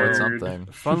Weird. worth something.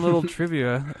 Fun little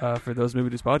trivia for those Movie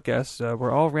Dudes podcasts.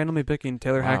 We're all randomly picking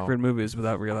Taylor Wow. Hackford movies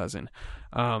without realizing.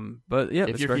 But yeah, If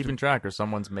it's you're directed- keeping track, or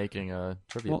someone's making a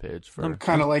trivia Well, page for. I'm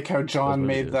Kind of like how John Those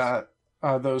made movies. that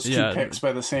those two Yeah. picks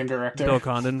by the same director. Bill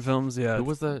Condon films, yeah. Who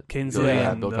was the Kingsley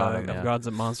Yeah, and Bill Condon, of yeah. Gods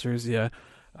and Monsters, yeah.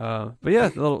 But yeah, a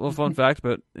little fun fact,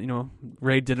 but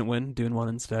Ray didn't win, Dune won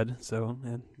instead, so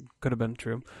it could have been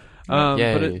true.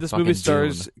 Yay, But this fucking movie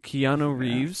stars Keanu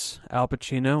Reeves, Al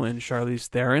Pacino, and Charlize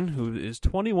Theron, who is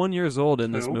 21 years old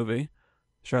in this Who? movie.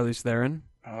 Charlize Theron.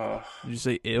 Ugh. Did you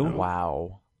say ew?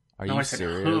 Wow. Are No, you I said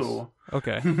serious? who?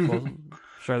 Okay, well,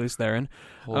 Charlize Theron.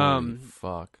 Holy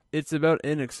fuck. It's about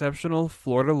an exceptional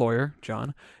Florida lawyer,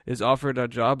 John, is offered a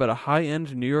job at a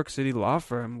high-end New York City law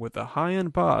firm with a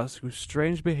high-end boss whose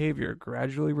strange behavior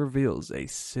gradually reveals a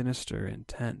sinister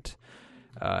intent.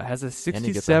 Has a And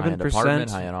he gets a high-end apartment,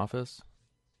 67%. high-end office.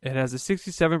 It has a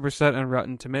 67% on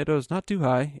Rotten Tomatoes, not too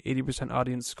high. 80%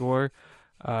 audience score.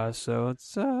 So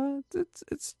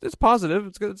it's positive.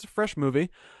 It's good. It's a fresh movie.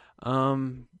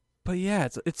 But yeah,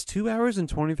 it's 2 hours and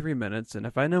 23 minutes. And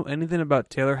if I know anything about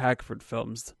Taylor Hackford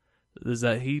films, is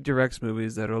that he directs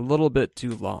movies that are a little bit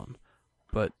too long.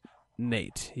 But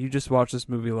Nate, you just watched this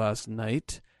movie last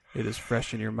night. It is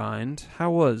fresh in your mind.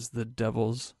 How was The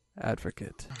Devil's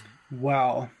Advocate?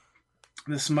 Well,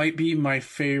 this might be my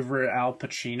favorite Al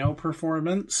Pacino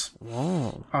performance.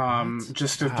 Whoa.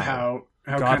 Just of how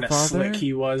kind of Godfather? slick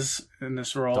he was in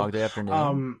this role. Dog Day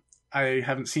Afternoon. I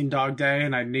haven't seen Dog Day,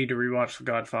 and I need to rewatch The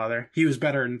Godfather. He was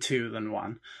better in 2 than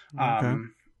 1. Okay.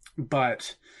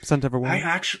 But Sent over one.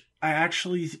 I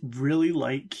actually really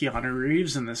like Keanu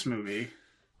Reeves in this movie.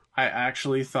 I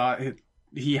actually thought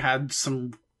he had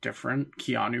some different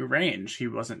Keanu range. He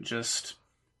wasn't just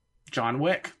John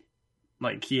Wick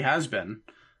like he has been.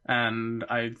 And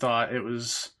I thought it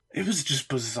was just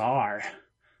bizarre.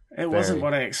 It wasn't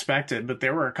what I expected, but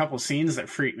there were a couple scenes that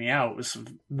freaked me out with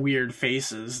some weird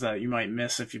faces that you might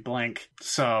miss if you blink.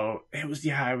 So it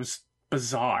was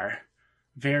bizarre.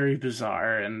 Very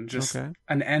bizarre, and just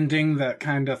an ending that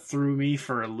kind of threw me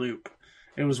for a loop.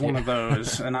 It was one of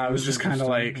those, and I was just kind of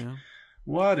like,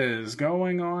 what is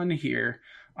going on here?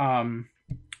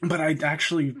 But I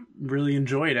actually really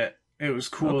enjoyed it. It was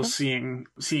cool seeing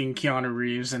Keanu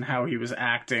Reeves and how he was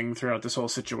acting throughout this whole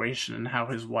situation and how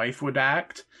his wife would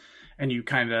act. And you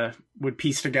kind of would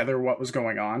piece together what was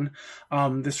going on.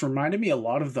 This reminded me a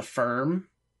lot of The Firm.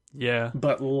 Yeah.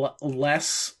 But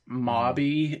less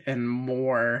mobby and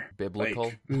more biblical,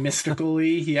 like,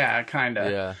 mystically. Yeah, kind of.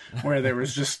 Yeah. Where there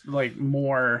was just like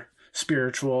more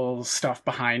spiritual stuff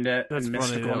behind it. That's and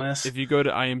funny, mysticalness. If you go to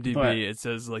IMDb, it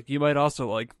says like you might also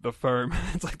like The Firm.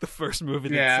 It's like the first movie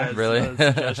that says really?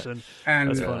 Suggestion. And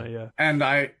that's funny, yeah. And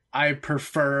I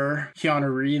prefer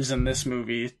Keanu Reeves in this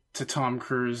movie to Tom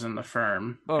Cruise in The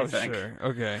Firm. Oh, I think. sure,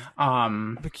 okay.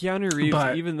 But Keanu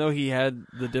Reeves, even though he had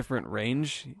the different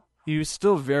range, he was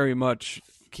still very much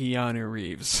Keanu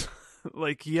Reeves.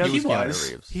 Like he has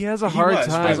a hard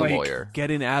time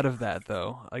getting out of that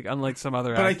though. Like unlike some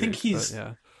other actors.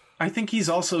 I think he's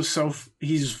also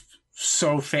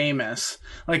so famous.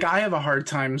 Like I have a hard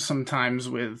time sometimes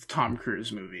with Tom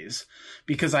Cruise movies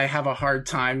because I have a hard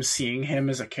time seeing him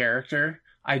as a character.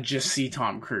 I just see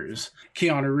Tom Cruise.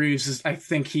 Keanu Reeves I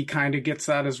think he kind of gets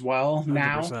that as well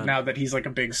 100%. now that he's like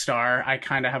a big star. I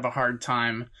kind of have a hard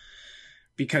time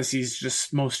because he's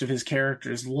just, most of his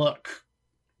characters look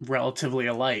relatively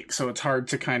alike. So it's hard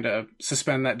to kind of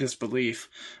suspend that disbelief.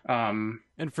 And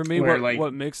for me,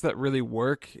 what makes that really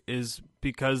work is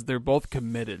because they're both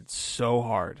committed so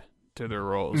hard to their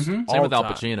roles. Mm-hmm. Same with Al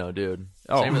Pacino, dude.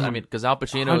 Because Al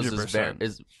Pacino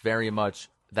is very much,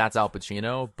 that's Al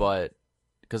Pacino, but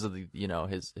because of the,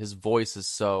 his voice is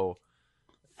so,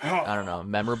 I don't know,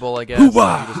 memorable, I guess. You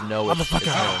just know it's him.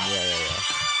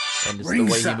 Yeah. And just the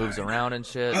way he moves around and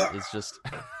shit is just...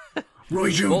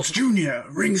 Roy Jones Jr.,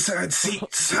 ringside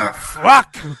seats.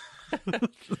 Fuck!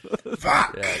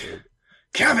 Fuck! Yeah, dude.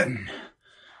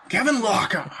 Kevin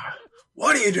Locker,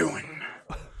 what are you doing?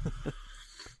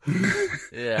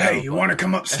 Hey, you want to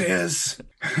come upstairs?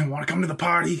 Want to come to the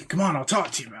party? Come on, I'll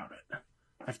talk to you about it.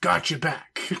 I've got your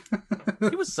back.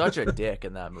 He was such a dick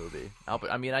in that movie.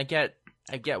 I mean, I get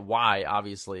why,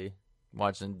 obviously,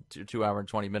 watching 2 hour and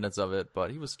 20 minutes of it,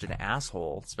 but he was such an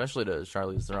asshole, especially to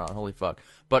Charlize Theron. Holy fuck.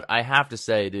 But I have to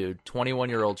say, dude,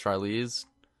 21-year-old Charlize,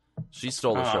 she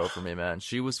stole the show for me, man.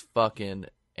 She was fucking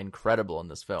incredible in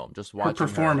this film. Just watching her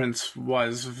performance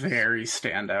was very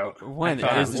standout. When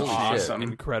it is awesome,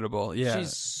 incredible. Yeah,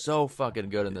 she's so fucking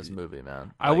good in this movie,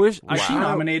 man. Was she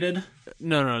nominated?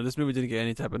 No. This movie didn't get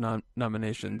any type of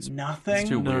nominations. Nothing. It's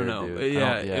too weird, dude.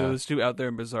 Yeah, it was too out there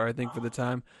and bizarre. I think for the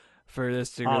time for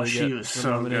this to really get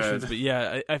some nominations. Good. But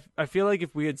yeah, I feel like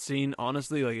if we had seen,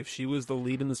 honestly, like if she was the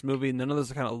lead in this movie, none of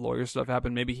this kind of lawyer stuff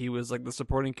happened. Maybe he was like the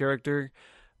supporting character.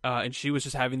 And she was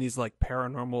just having these like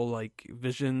paranormal like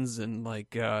visions and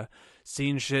like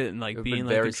seeing shit and like being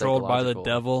like controlled by the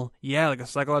devil. Yeah, like a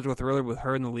psychological thriller with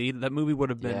her in the lead. That movie would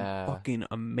have been fucking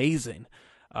amazing.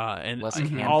 And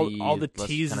all the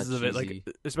teases of it, like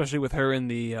especially with her in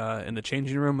the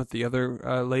changing room with the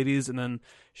other ladies, and then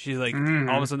she's like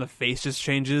all of a sudden the face just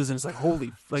changes and it's like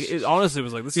holy, like it honestly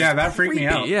was like this. Yeah, that freaked me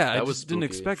out. Yeah, I just didn't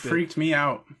expect it. Freaked me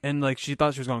out. And like she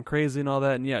thought she was going crazy and all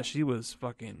that, and yeah, she was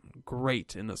fucking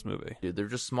great in this movie. Dude, they're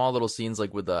just small little scenes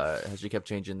like with how she kept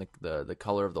changing the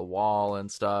color of the wall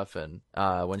and stuff, and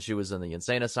when she was in the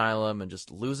insane asylum and just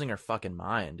losing her fucking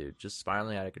mind, dude, just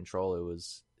spiraling out of control. It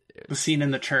was. The scene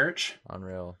in the church?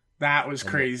 Unreal. That was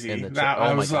crazy.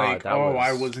 I was like,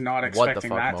 I was not expecting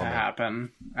that to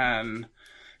happen. And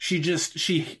she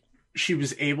she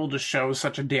was able to show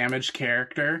such a damaged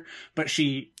character, but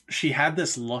she had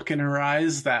this look in her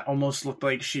eyes that almost looked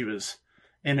like she was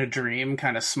in a dream,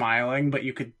 kind of smiling, but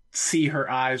you could see her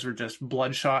eyes were just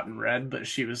bloodshot and red, but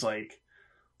she was like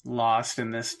lost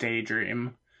in this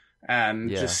daydream, and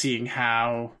just seeing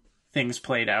how things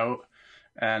played out,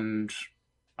 and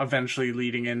eventually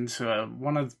leading into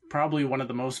probably one of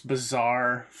the most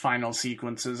bizarre final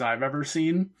sequences I've ever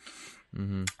seen.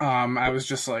 I was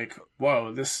just like,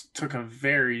 whoa, this took a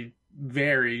very,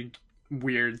 very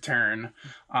weird turn.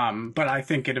 But I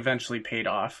think it eventually paid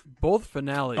off. Both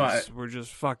finales were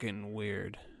just fucking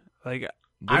weird. Like,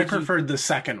 I preferred the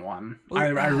second one. I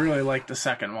really liked the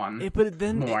second one. But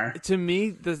then, more. To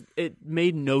me, it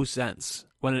made no sense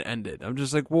when it ended. I'm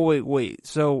just like, well, wait.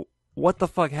 So what the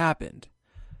fuck happened?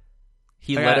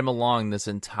 He led him along his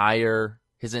entire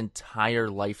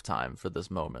lifetime for this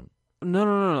moment.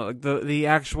 No. Like the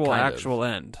actual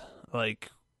end. Like,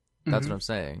 that's what I'm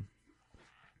saying.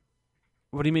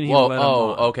 What do you mean he led him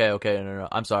along? Okay. No.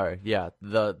 I'm sorry. Yeah,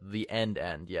 the end.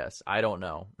 Yes, I don't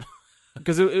know.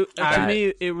 Because to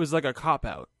me, it was like a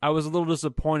cop-out. I was a little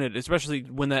disappointed, especially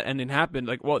when that ending happened.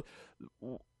 Like, well,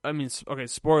 I mean, okay,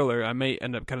 spoiler, I may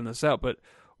end up cutting this out, but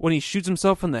when he shoots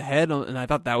himself in the head, and I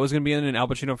thought that was going to be it, and Al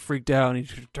Pacino freaked out, and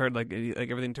he turned, like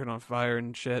everything turned on fire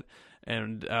and shit,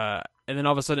 and then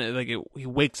all of a sudden, like, he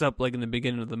wakes up, like, in the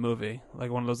beginning of the movie, like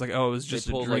one of those, like, oh, it was just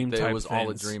a dream type it was things. all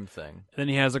a dream thing. And then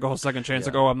he has, like, a whole second chance,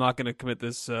 like, oh, I'm not going to commit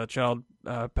this child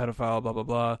pedophile, blah, blah,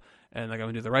 blah, and like I'm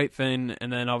gonna do the right thing,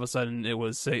 and then all of a sudden it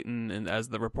was Satan, and as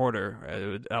the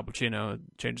reporter, Al Pacino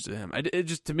changes to him. It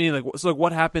just, to me, like, so like,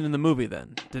 what happened in the movie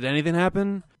then? Did anything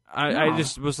happen? I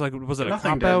just was like, was it a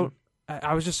cop out?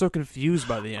 I was just so confused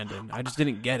by the ending. I just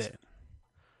didn't get it.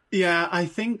 Yeah, I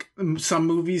think some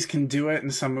movies can do it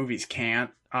and some movies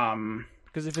can't.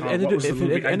 Because if it ended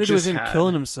with him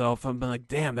killing himself, I'm like,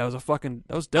 damn, that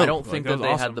was dope. I don't think that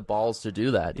they had the balls to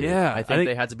do that, dude. Yeah. I think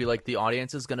they had to be like, the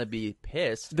audience is going to be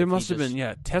pissed. There must have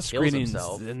been, test screenings,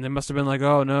 and they must have been like,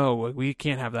 oh no, we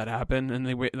can't have that happen, and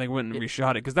they went and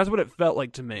reshot it, because that's what it felt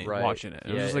like to me watching it.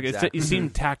 It was just like, exactly. It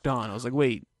seemed tacked on. I was like,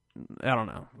 wait, I don't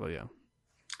know, but yeah.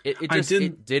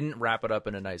 It didn't wrap it up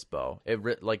in a nice bow.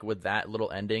 Like, with that little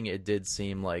ending, it did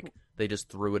seem like they just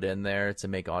threw it in there to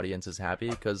make audiences happy,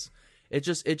 because it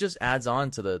just adds on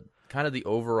to the kind of the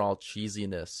overall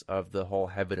cheesiness of the whole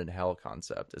heaven and hell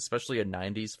concept, especially a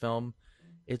 90s film.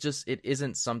 It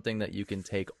isn't something that you can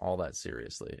take all that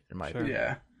seriously, in my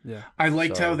opinion. Yeah. I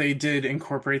liked how they did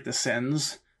incorporate the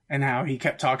sins, and how he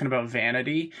kept talking about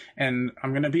vanity. And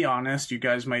I'm going to be honest, you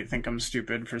guys might think I'm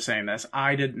stupid for saying this.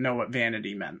 I didn't know what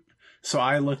vanity meant. So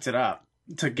I looked it up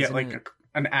to get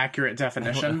an accurate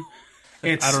definition.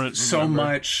 It's so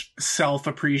much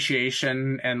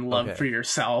self-appreciation and love for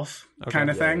yourself kind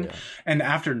of thing. Yeah. And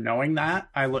after knowing that,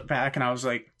 I looked back and I was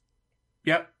like,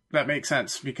 yep, that makes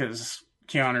sense, because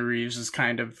Keanu Reeves is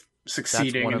kind of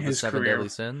succeeding in his career. That's one of the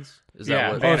 7 deadly sins? Is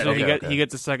that what? So he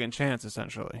gets a second chance,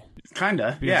 essentially.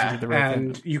 Kinda, yeah.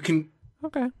 And you can...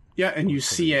 Okay. Yeah, and you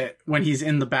see it when he's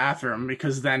in the bathroom,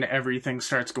 because then everything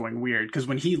starts going weird. Because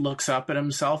when he looks up at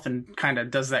himself and kind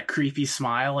of does that creepy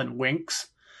smile and winks,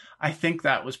 I think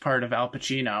that was part of Al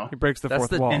Pacino. He breaks the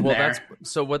fourth wall.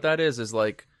 So what that is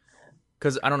like,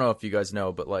 because I don't know if you guys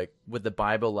know, but like with the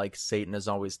Bible, like Satan is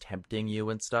always tempting you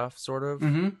and stuff, sort of.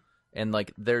 Mm-hmm. And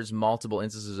like there's multiple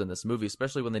instances in this movie,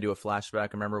 especially when they do a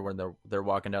flashback. Remember when they're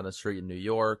walking down the street in New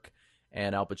York,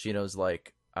 and Al Pacino's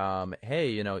like,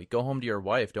 hey, go home to your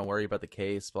wife. Don't worry about the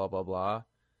case, blah, blah, blah.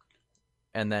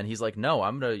 And then he's like, no,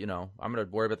 I'm going to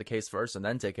worry about the case first and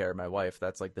then take care of my wife.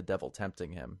 That's like the devil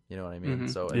tempting him. You know what I mean? Mm-hmm.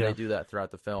 So they do that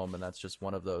throughout the film. And that's just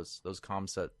one of those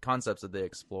concepts that they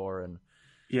explore. And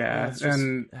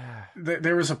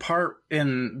there was a part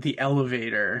in the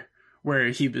elevator where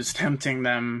he was tempting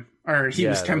them, or he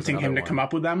was tempting him to come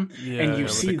up with them. Yeah, and you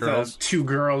see the two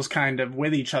girls kind of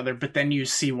with each other, but then you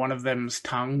see one of them's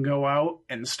tongue go out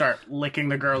and start licking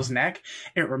the girl's neck.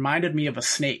 It reminded me of a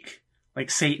snake. Like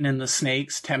Satan and the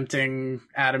snakes tempting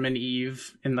Adam and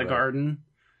Eve in the garden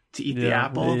to eat the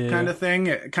apple kind of thing.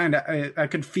 It I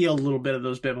could feel a little bit of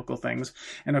those biblical things.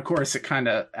 And of course it kind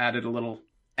of added a little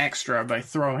extra by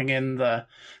throwing in the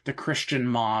Christian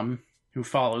mom who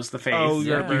follows the faith. Oh,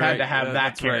 yeah, you had to have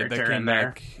that character in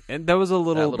there. And that was a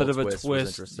little bit of a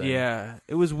twist. Yeah.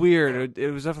 It was weird.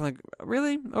 It was definitely like,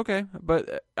 really? Okay.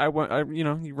 But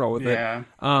you roll with it. Yeah.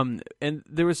 And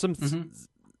there was some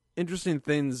interesting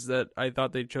things that I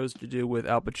thought they chose to do with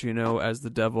Al Pacino as the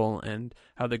devil, and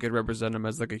how they could represent him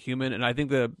as like a human. And I think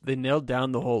they nailed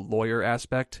down the whole lawyer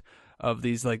aspect of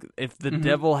these, like, if the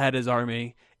devil had his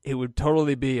army it would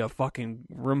totally be a fucking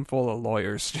room full of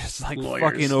lawyers, just like Lawyers.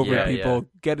 fucking over Yeah, people,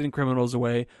 yeah. getting criminals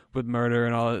away with murder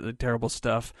and all the terrible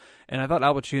stuff. And I thought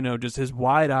Al Pacino, just his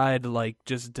wide-eyed, like,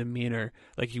 just demeanor,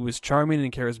 like he was charming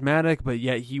and charismatic, but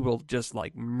yet he will just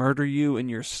like murder you in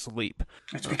your sleep.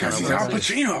 It's because kinda he's Al what it is.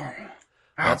 Pacino.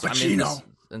 Al That's, I mean,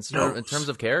 Pacino. in terms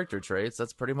of character traits,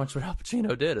 that's pretty much what Al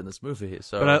Pacino did in this movie.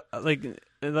 So, But like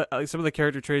some of the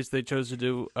character traits they chose to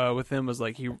do with him was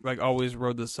like he like always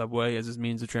rode the subway as his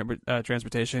means of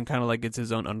transportation, kind of like it's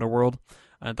his own underworld.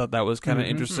 I thought that was kind of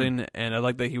interesting, and I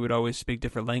like that he would always speak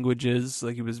different languages.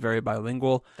 Like he was very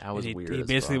bilingual. that was And weird. He as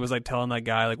basically fuck. was like telling that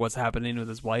guy like what's happening with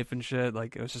his wife and shit.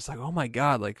 Like it was just like, oh my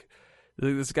god, like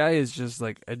this guy is just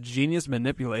like a genius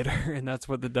manipulator, and that's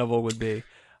what the devil would be.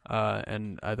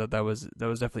 And I thought that was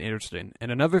definitely interesting.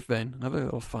 And another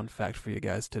little fun fact for you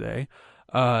guys today: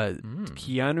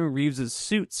 Keanu Reeves'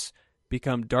 suits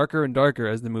become darker and darker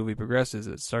as the movie progresses.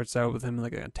 It starts out with him in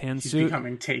like a tan He's suit,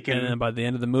 becoming taken. and then by the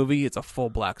end of the movie, it's a full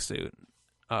black suit.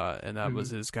 And that was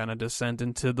his kind of descent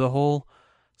into the whole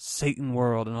Satan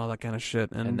world and all that kind of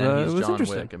shit. And, And then it he's was John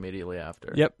interesting. Wick immediately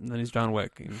after. Yep, and then he's John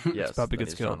Wick. Yes, Puppy then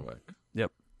gets he's killed. John Wick.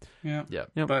 Yep. Yeah.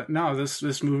 Yep. But no,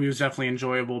 this movie was definitely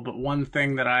enjoyable. But one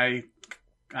thing that I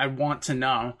want to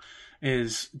know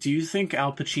is, do you think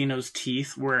Al Pacino's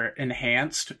teeth were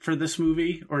enhanced for this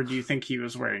movie, or do you think he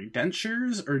was wearing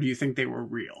dentures, or do you think they were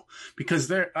real?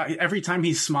 Because every time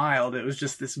he smiled, it was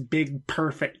just this big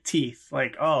perfect teeth,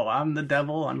 like, oh, I'm the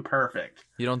devil, I'm perfect,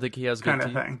 You don't think he has good kind of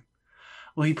teeth? thing.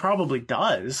 Well, he probably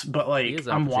does, but He like is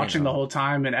Al I'm watching Pacino. the whole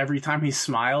time, and every time he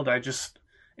smiled,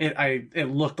 it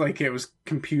looked like it was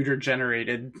computer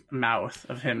generated mouth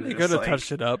of him. They just, could have like,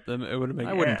 touched it up. Then it would have made.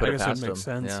 I wouldn't put I it guess past it makes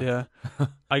him. sense. Yeah. Yeah.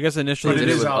 I guess initially But They it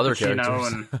did it is with Al other Pacino,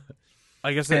 characters. and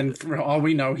I guess and for all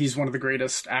we know, he's one of the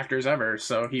greatest actors ever.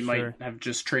 So he Sure. might have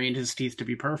just trained his teeth to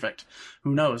be perfect.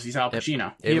 Who knows? He's Al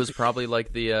Pacino. It was probably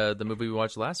like the movie we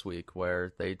watched last week,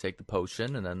 where they take the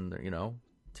potion and then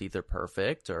teeth are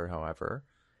perfect, or however.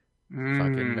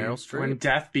 Fucking Meryl Streep. When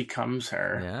death becomes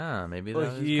her. Yeah, maybe Well,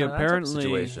 that is he kinda that type of apparently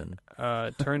situation.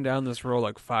 turned down this role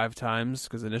like 5 times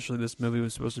because initially this movie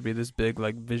was supposed to be this big,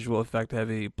 like visual effect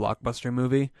heavy blockbuster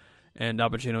movie, and Al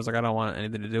Pacino was like, I don't want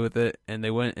anything to do with it, and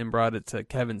they went and brought it to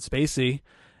Kevin Spacey,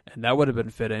 and that would have been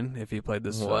fitting if he played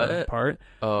this What? part.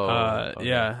 Oh, okay.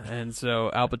 Yeah, and so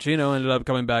Al Pacino ended up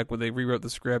coming back when they rewrote the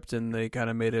script and they kind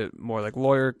of made it more like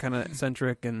lawyer kind of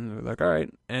centric, and they're like, all right.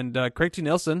 And Craig T.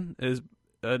 Nelson is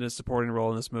in a supporting role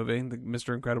in this movie,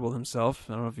 Mr. Incredible himself.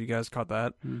 I don't know if you guys caught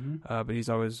that, but he's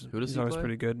always Who does he's he always play?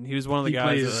 pretty good. He was one of the He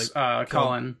guys plays that like killed-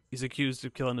 Colin. He's accused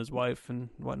of killing his wife and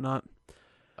whatnot.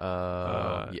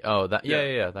 That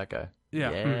that guy.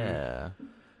 Yeah. Yeah.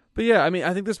 But yeah, I mean,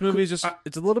 I think this movie is just,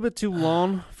 it's a little bit too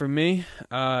long for me.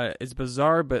 It's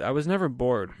bizarre, but I was never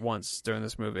bored once during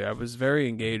this movie. I was very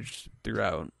engaged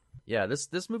throughout. Yeah,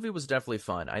 this movie was definitely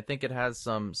fun. I think it has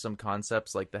some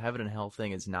concepts, like the heaven and hell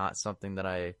thing is not something that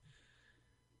I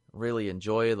really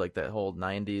enjoy, like that whole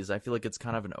 90s. I feel like it's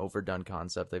kind of an overdone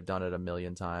concept. They've done it a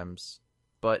million times.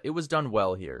 But it was done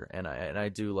well here, and I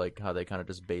do like how they kind of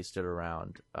just based it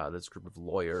around this group of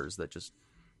lawyers that just,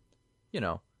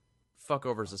 fuck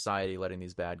over society, letting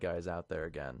these bad guys out there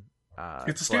again.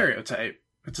 It's a stereotype.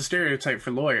 It's a stereotype for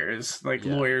lawyers. Like,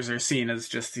 Yeah. lawyers are seen as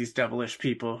just these devilish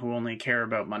people who only care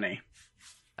about money.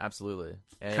 Absolutely.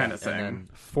 Kind of thing. then-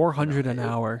 400 an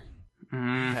hour.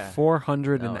 Mm.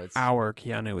 400 No, an it's- hour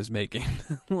Keanu was making.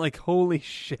 Like, holy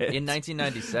shit. in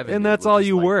 1997. And dude, that's which all is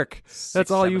you like work. That's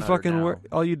all you 600-700 fucking now. work.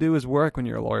 All you do is work when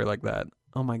you're a lawyer like that.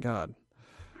 Oh my god.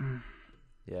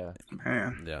 Yeah.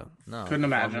 Man. Yeah. No, Couldn't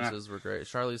imagine it. performances were great.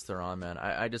 Charlize Theron, man,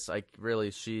 I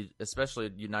really, she, especially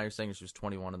now you're saying she was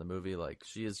 21 in the movie, like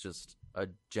she is just a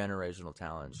generational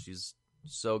talent. She's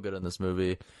so good in this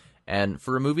movie, and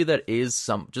for a movie that is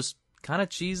just kind of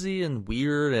cheesy and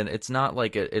weird, and it's not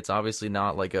like it's obviously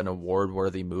not like an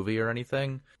award-worthy movie or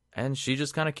anything, and she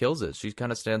just kind of kills it. She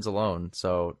kind of stands alone.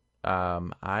 So,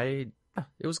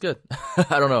 it was good.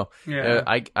 I don't know.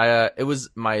 Yeah. It was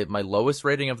my lowest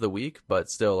rating of the week, but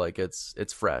still, like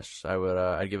it's fresh.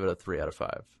 I'd give it a 3 out of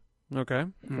 5. Okay.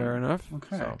 Fair enough.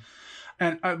 Okay. So.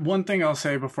 And one thing I'll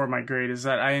say before my grade is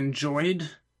that I enjoyed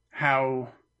how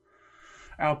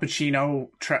Al Pacino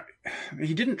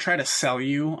he didn't try to sell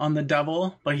you on the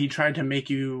devil, but he tried to make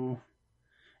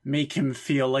him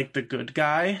feel like the good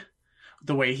guy.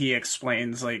 The way he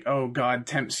explains, like, oh, God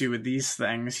tempts you with these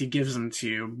things, he gives them to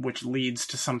you, which leads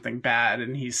to something bad,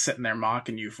 and he's sitting there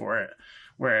mocking you for it.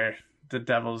 Where the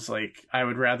devil's like, I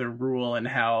would rather rule in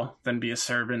hell than be a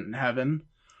servant in heaven.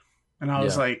 And I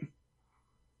was Yeah. like,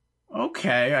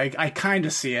 Okay, I kind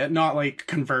of see it. Not like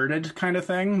converted kind of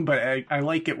thing, but I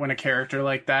like it when a character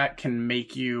like that can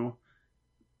make you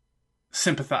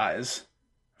sympathize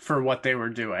for what they were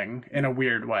doing in a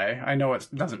weird way. I know it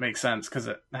doesn't make sense because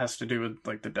it has to do with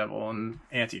like the devil and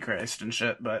Antichrist and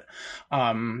shit, but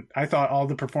I thought all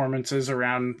the performances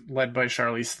around, led by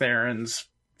Charlize Theron's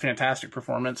fantastic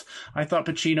performance. I thought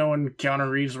Pacino and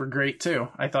Keanu Reeves were great too.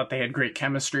 I thought they had great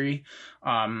chemistry,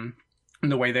 in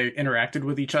the way they interacted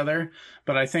with each other.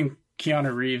 But I think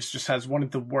Keanu Reeves just has one of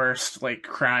the worst, like,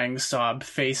 crying sob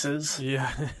faces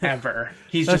ever.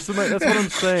 He's that's what I'm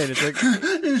saying.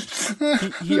 It's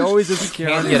like he always is Keanu.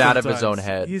 Can't get out of his own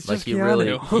head. He's like just he Keanu.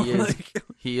 really,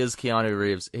 he is Keanu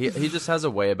Reeves. He just has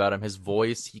a way about him. His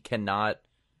voice, he cannot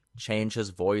change his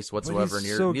voice whatsoever.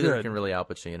 Well, so neither good. can really Al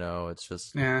Pacino. It's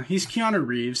just he's Keanu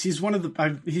Reeves. He's one of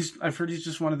the I've heard he's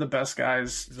just one of the best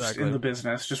guys in the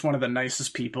business. Just one of the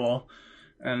nicest people,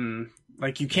 and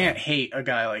like you can't hate a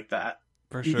guy like that.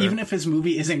 For sure. Even if his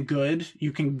movie isn't good,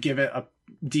 you can give it a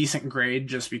decent grade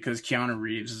just because Keanu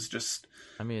Reeves is just.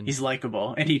 I mean, he's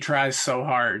likable and he tries so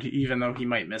hard, even though he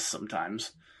might miss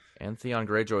sometimes. And Theon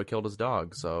Greyjoy killed his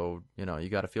dog, so you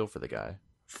got to feel for the guy.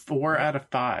 4 out of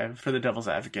 5 for The Devil's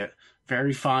Advocate.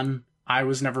 Very fun. I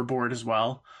was never bored as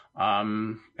well.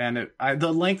 And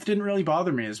the length didn't really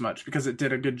bother me as much because it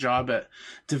did a good job at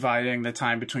dividing the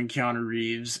time between Keanu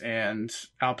Reeves and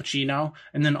Al Pacino,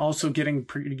 and then also getting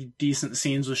pretty decent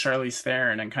scenes with Charlize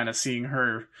Theron and kind of seeing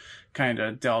her kind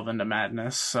of delve into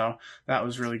madness. So that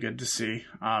was really good to see.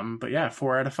 But yeah,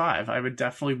 4 out of 5. I would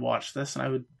definitely watch this, and I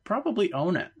would probably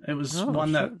own it. It was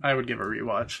that I would give a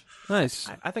rewatch. Nice.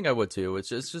 I think I would too. It's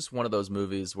just one of those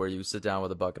movies where you sit down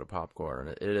with a bucket of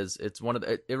popcorn. It's one of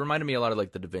the, it reminded me a lot of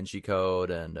like the Da Vinci Code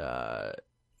and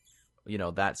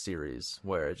that series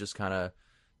where it just kind of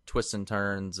twists and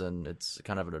turns and it's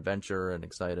kind of an adventure and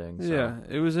exciting. So. Yeah,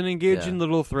 it was an engaging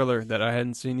little thriller that I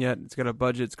hadn't seen yet. It's got a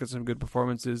budget, it's got some good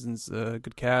performances, and it's a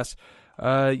good cast.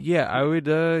 I would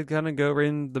kind of go right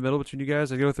in the middle between you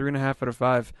guys. I'd go 3.5 out of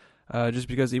 5. Just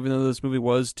because even though this movie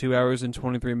was 2 hours and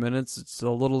 23 minutes, it's a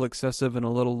little excessive and a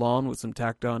little long with some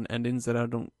tacked on endings that I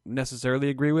don't necessarily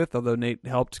agree with, although Nate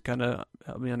helped kind of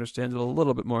help me understand it a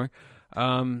little bit more.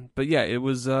 But yeah, it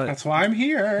was. That's why I'm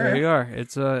here. There you are.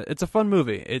 It's a fun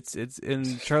movie. It's in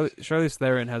Charlize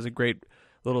Theron has a great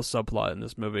little subplot in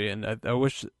this movie, and I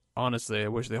wish they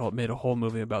made a whole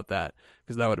movie about that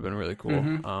because that would have been really cool.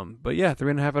 Mm-hmm. But yeah,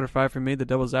 3.5 out of 5 for me. The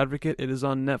Devil's Advocate. It is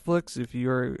on Netflix. If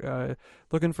you're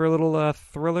looking for a little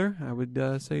thriller, I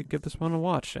would say give this one a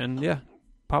watch. And yeah,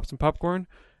 pop some popcorn,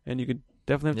 and you could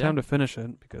definitely have time to finish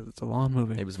it because it's a long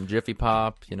movie. Maybe some Jiffy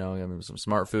Pop. Maybe some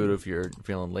Smart Food if you're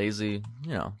feeling lazy.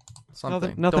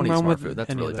 Something. Nothing Don't eat wrong Smart with Food. That's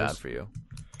any really of bad those. for you.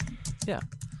 Yeah.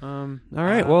 All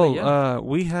right. Well, yeah.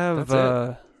 We have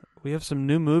That's we have some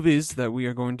new movies that we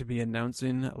are going to be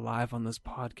announcing live on this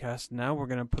podcast now. We're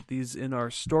going to put these in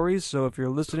our stories. So if you're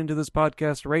listening to this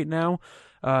podcast right now,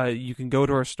 you can go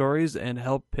to our stories and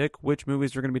help pick which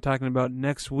movies we're going to be talking about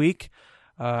next week.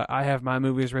 I have my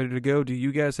movies ready to go. Do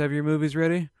you guys have your movies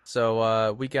ready?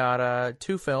 So we got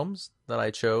 2 films that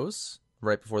I chose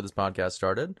right before this podcast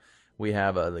started. We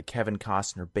have the Kevin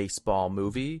Costner baseball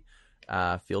movie,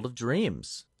 Field of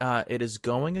Dreams. It is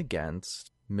going against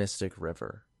Mystic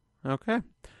River. Okay.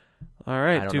 All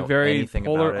right. I don't 2 know very anything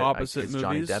polar about it. opposite Is movies.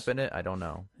 Johnny Depp in it? I don't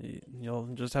know. You'll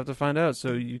just have to find out.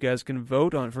 So you guys can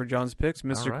vote for John's picks,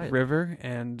 Mystic right. River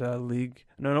and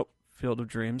Field of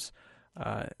Dreams.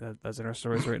 That's in our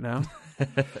stories right now.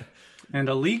 And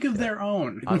A League of Their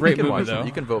Own. Great you can movie, watch though. it.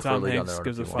 You can vote for A Tom League on Hanks Their Own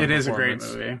gives if a you fun want. It is a great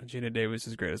performance. movie. Gina Davis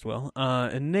is great as well.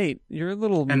 And Nate, your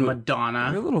little And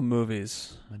Madonna. Your little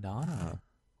movies. Madonna.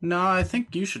 No, I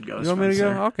think you should go. You want me to go?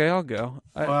 Spencer. Okay, I'll go.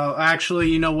 Well, actually,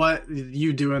 you know what?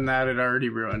 You doing that, it already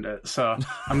ruined it. So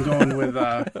I'm going with.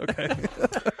 Okay.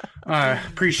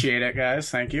 Appreciate it,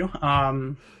 guys. Thank you.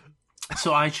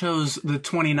 So I chose the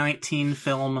 2019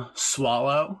 film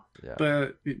Swallow. Yeah.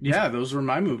 But yeah, those were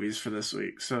my movies for this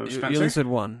week. So You Spencer, only said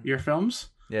one. your films?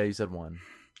 Yeah, you said 1.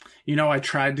 I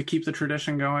tried to keep the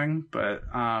tradition going, but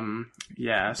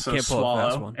yeah. So Can't pull a fast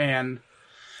Swallow one. and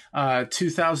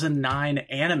 2009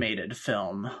 animated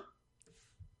film.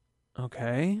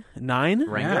 Okay. 9?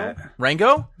 Rango? Yeah.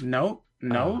 Rango? Nope.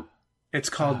 It's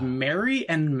called Mary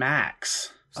and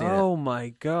Max. Seen it. Oh my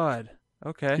god.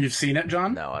 Okay. You've seen it,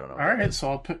 John? No, I don't know. All right, so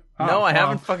I'll put. No, I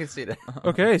haven't fucking seen it.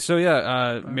 Okay, so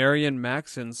yeah, Marion,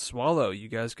 Max, and Swallow. You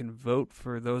guys can vote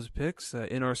for those picks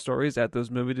in our stories at Those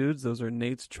Movie Dudes. Those are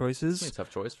Nate's choices. It's a tough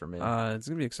choice for me. It's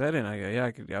gonna be exciting.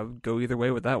 I would go either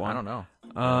way with that one. I don't know.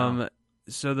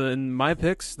 So my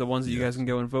picks, the ones that you guys can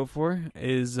go and vote for,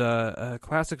 is a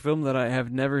classic film that I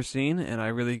have never seen, and I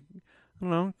really I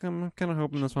don't know. I'm kind of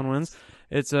hoping this one wins.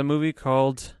 It's a movie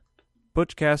called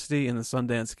Butch Cassidy and the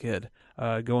Sundance Kid,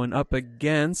 going up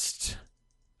against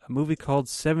a movie called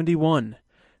 71.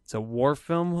 It's a war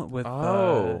film with...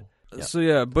 Yep. So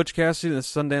yeah, Butch Cassidy and the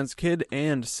Sundance Kid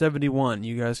and 71.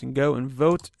 You guys can go and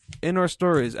vote in our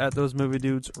stories at Those Movie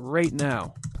Dudes right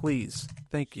now. Please.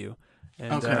 Thank you.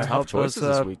 And Okay. help choices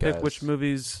us this week, pick guys. which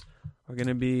movies are going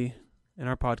to be in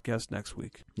our podcast next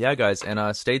week. Yeah, guys,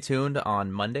 and stay tuned.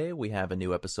 On Monday, we have a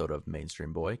new episode of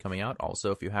Mainstream Boy coming out.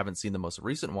 Also, if you haven't seen the most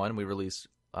recent one, we released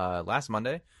last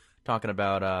Monday, talking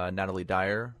about Natalia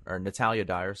Dyer,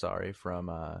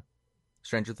 from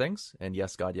Stranger Things, and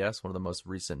Yes, God, Yes, one of the most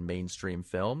recent mainstream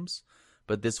films.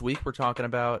 But this week, we're talking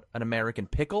about An American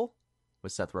Pickle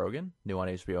with Seth Rogen, new on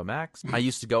HBO Max. I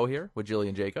Used to Go Here with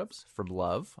Jillian Jacobs from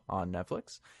Love on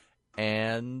Netflix.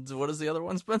 And what is the other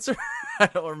one, Spencer? I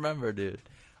don't remember, dude.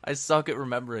 I suck at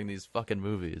remembering these fucking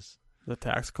movies. The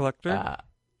Tax Collector?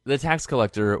 The Tax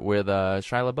Collector with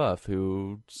Shia LaBeouf,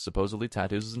 who supposedly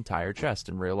tattoos his entire chest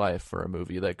in real life for a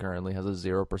movie that currently has a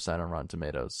 0% on Rotten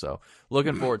Tomatoes. So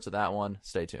looking forward to that one.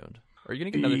 Stay tuned. Are you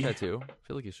going to get another tattoo? I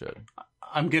feel like you should.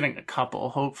 I'm getting a couple,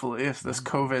 hopefully, if this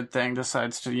COVID thing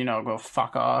decides to, go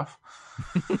fuck off.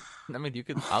 I mean, you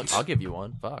could. I'll give you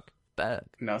one. Fuck. Bet.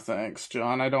 No thanks,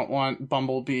 John. I don't want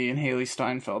Bumblebee and Haley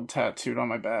Steinfeld tattooed on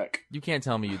my back. You can't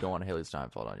tell me you don't want a Haley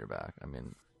Steinfeld on your back. I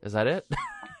mean, is that it?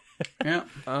 Yeah,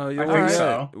 I think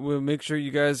so. We'll make sure you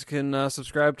guys can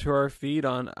subscribe to our feed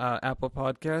on Apple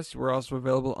Podcasts. We're also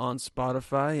available on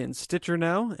Spotify and Stitcher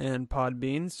now and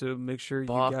Podbean. So make sure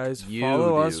Fuck you guys you,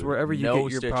 follow us dude. wherever you No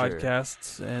get your Stitcher.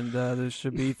 podcasts. And there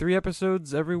should be 3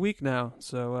 episodes every week now.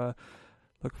 So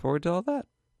look forward to all that.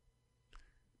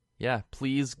 Yeah,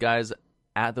 please, guys,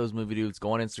 at Those Movie Dudes,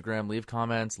 go on Instagram, leave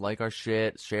comments, like our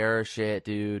shit, share our shit,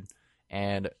 dude.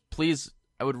 And please,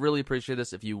 I would really appreciate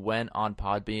this if you went on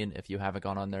Podbean, if you haven't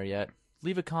gone on there yet.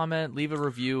 Leave a comment, leave a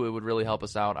review. It would really help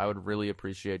us out. I would really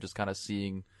appreciate just kind of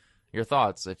seeing your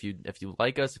thoughts. If you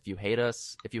like us, if you hate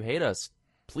us,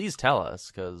 please tell us,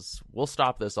 because we'll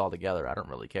stop this altogether. I don't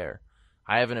really care.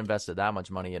 I haven't invested that much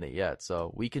money in it yet,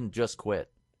 so we can just quit.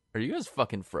 Are you guys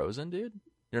fucking frozen, dude?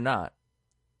 You're not.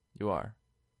 You are.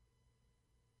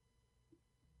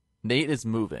 Nate is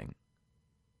moving.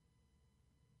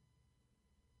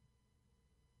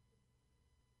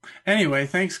 Anyway,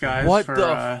 thanks, guys. What for,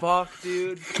 the fuck,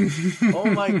 dude? Oh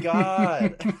my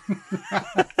god.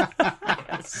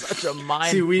 That's such a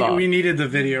mind See, we fuck. needed the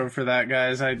video for that,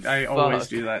 guys. I always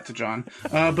do that to John.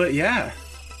 But yeah.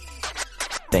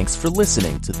 Thanks for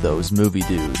listening to Those Movie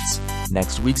Dudes.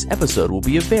 Next week's episode will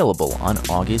be available on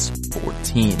August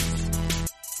 14th.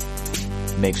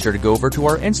 Make sure to go over to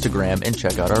our Instagram and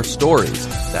check out our stories.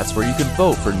 That's where you can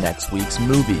vote for next week's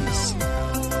movies.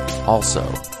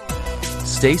 Also,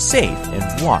 stay safe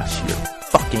and wash your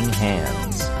fucking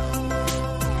hands.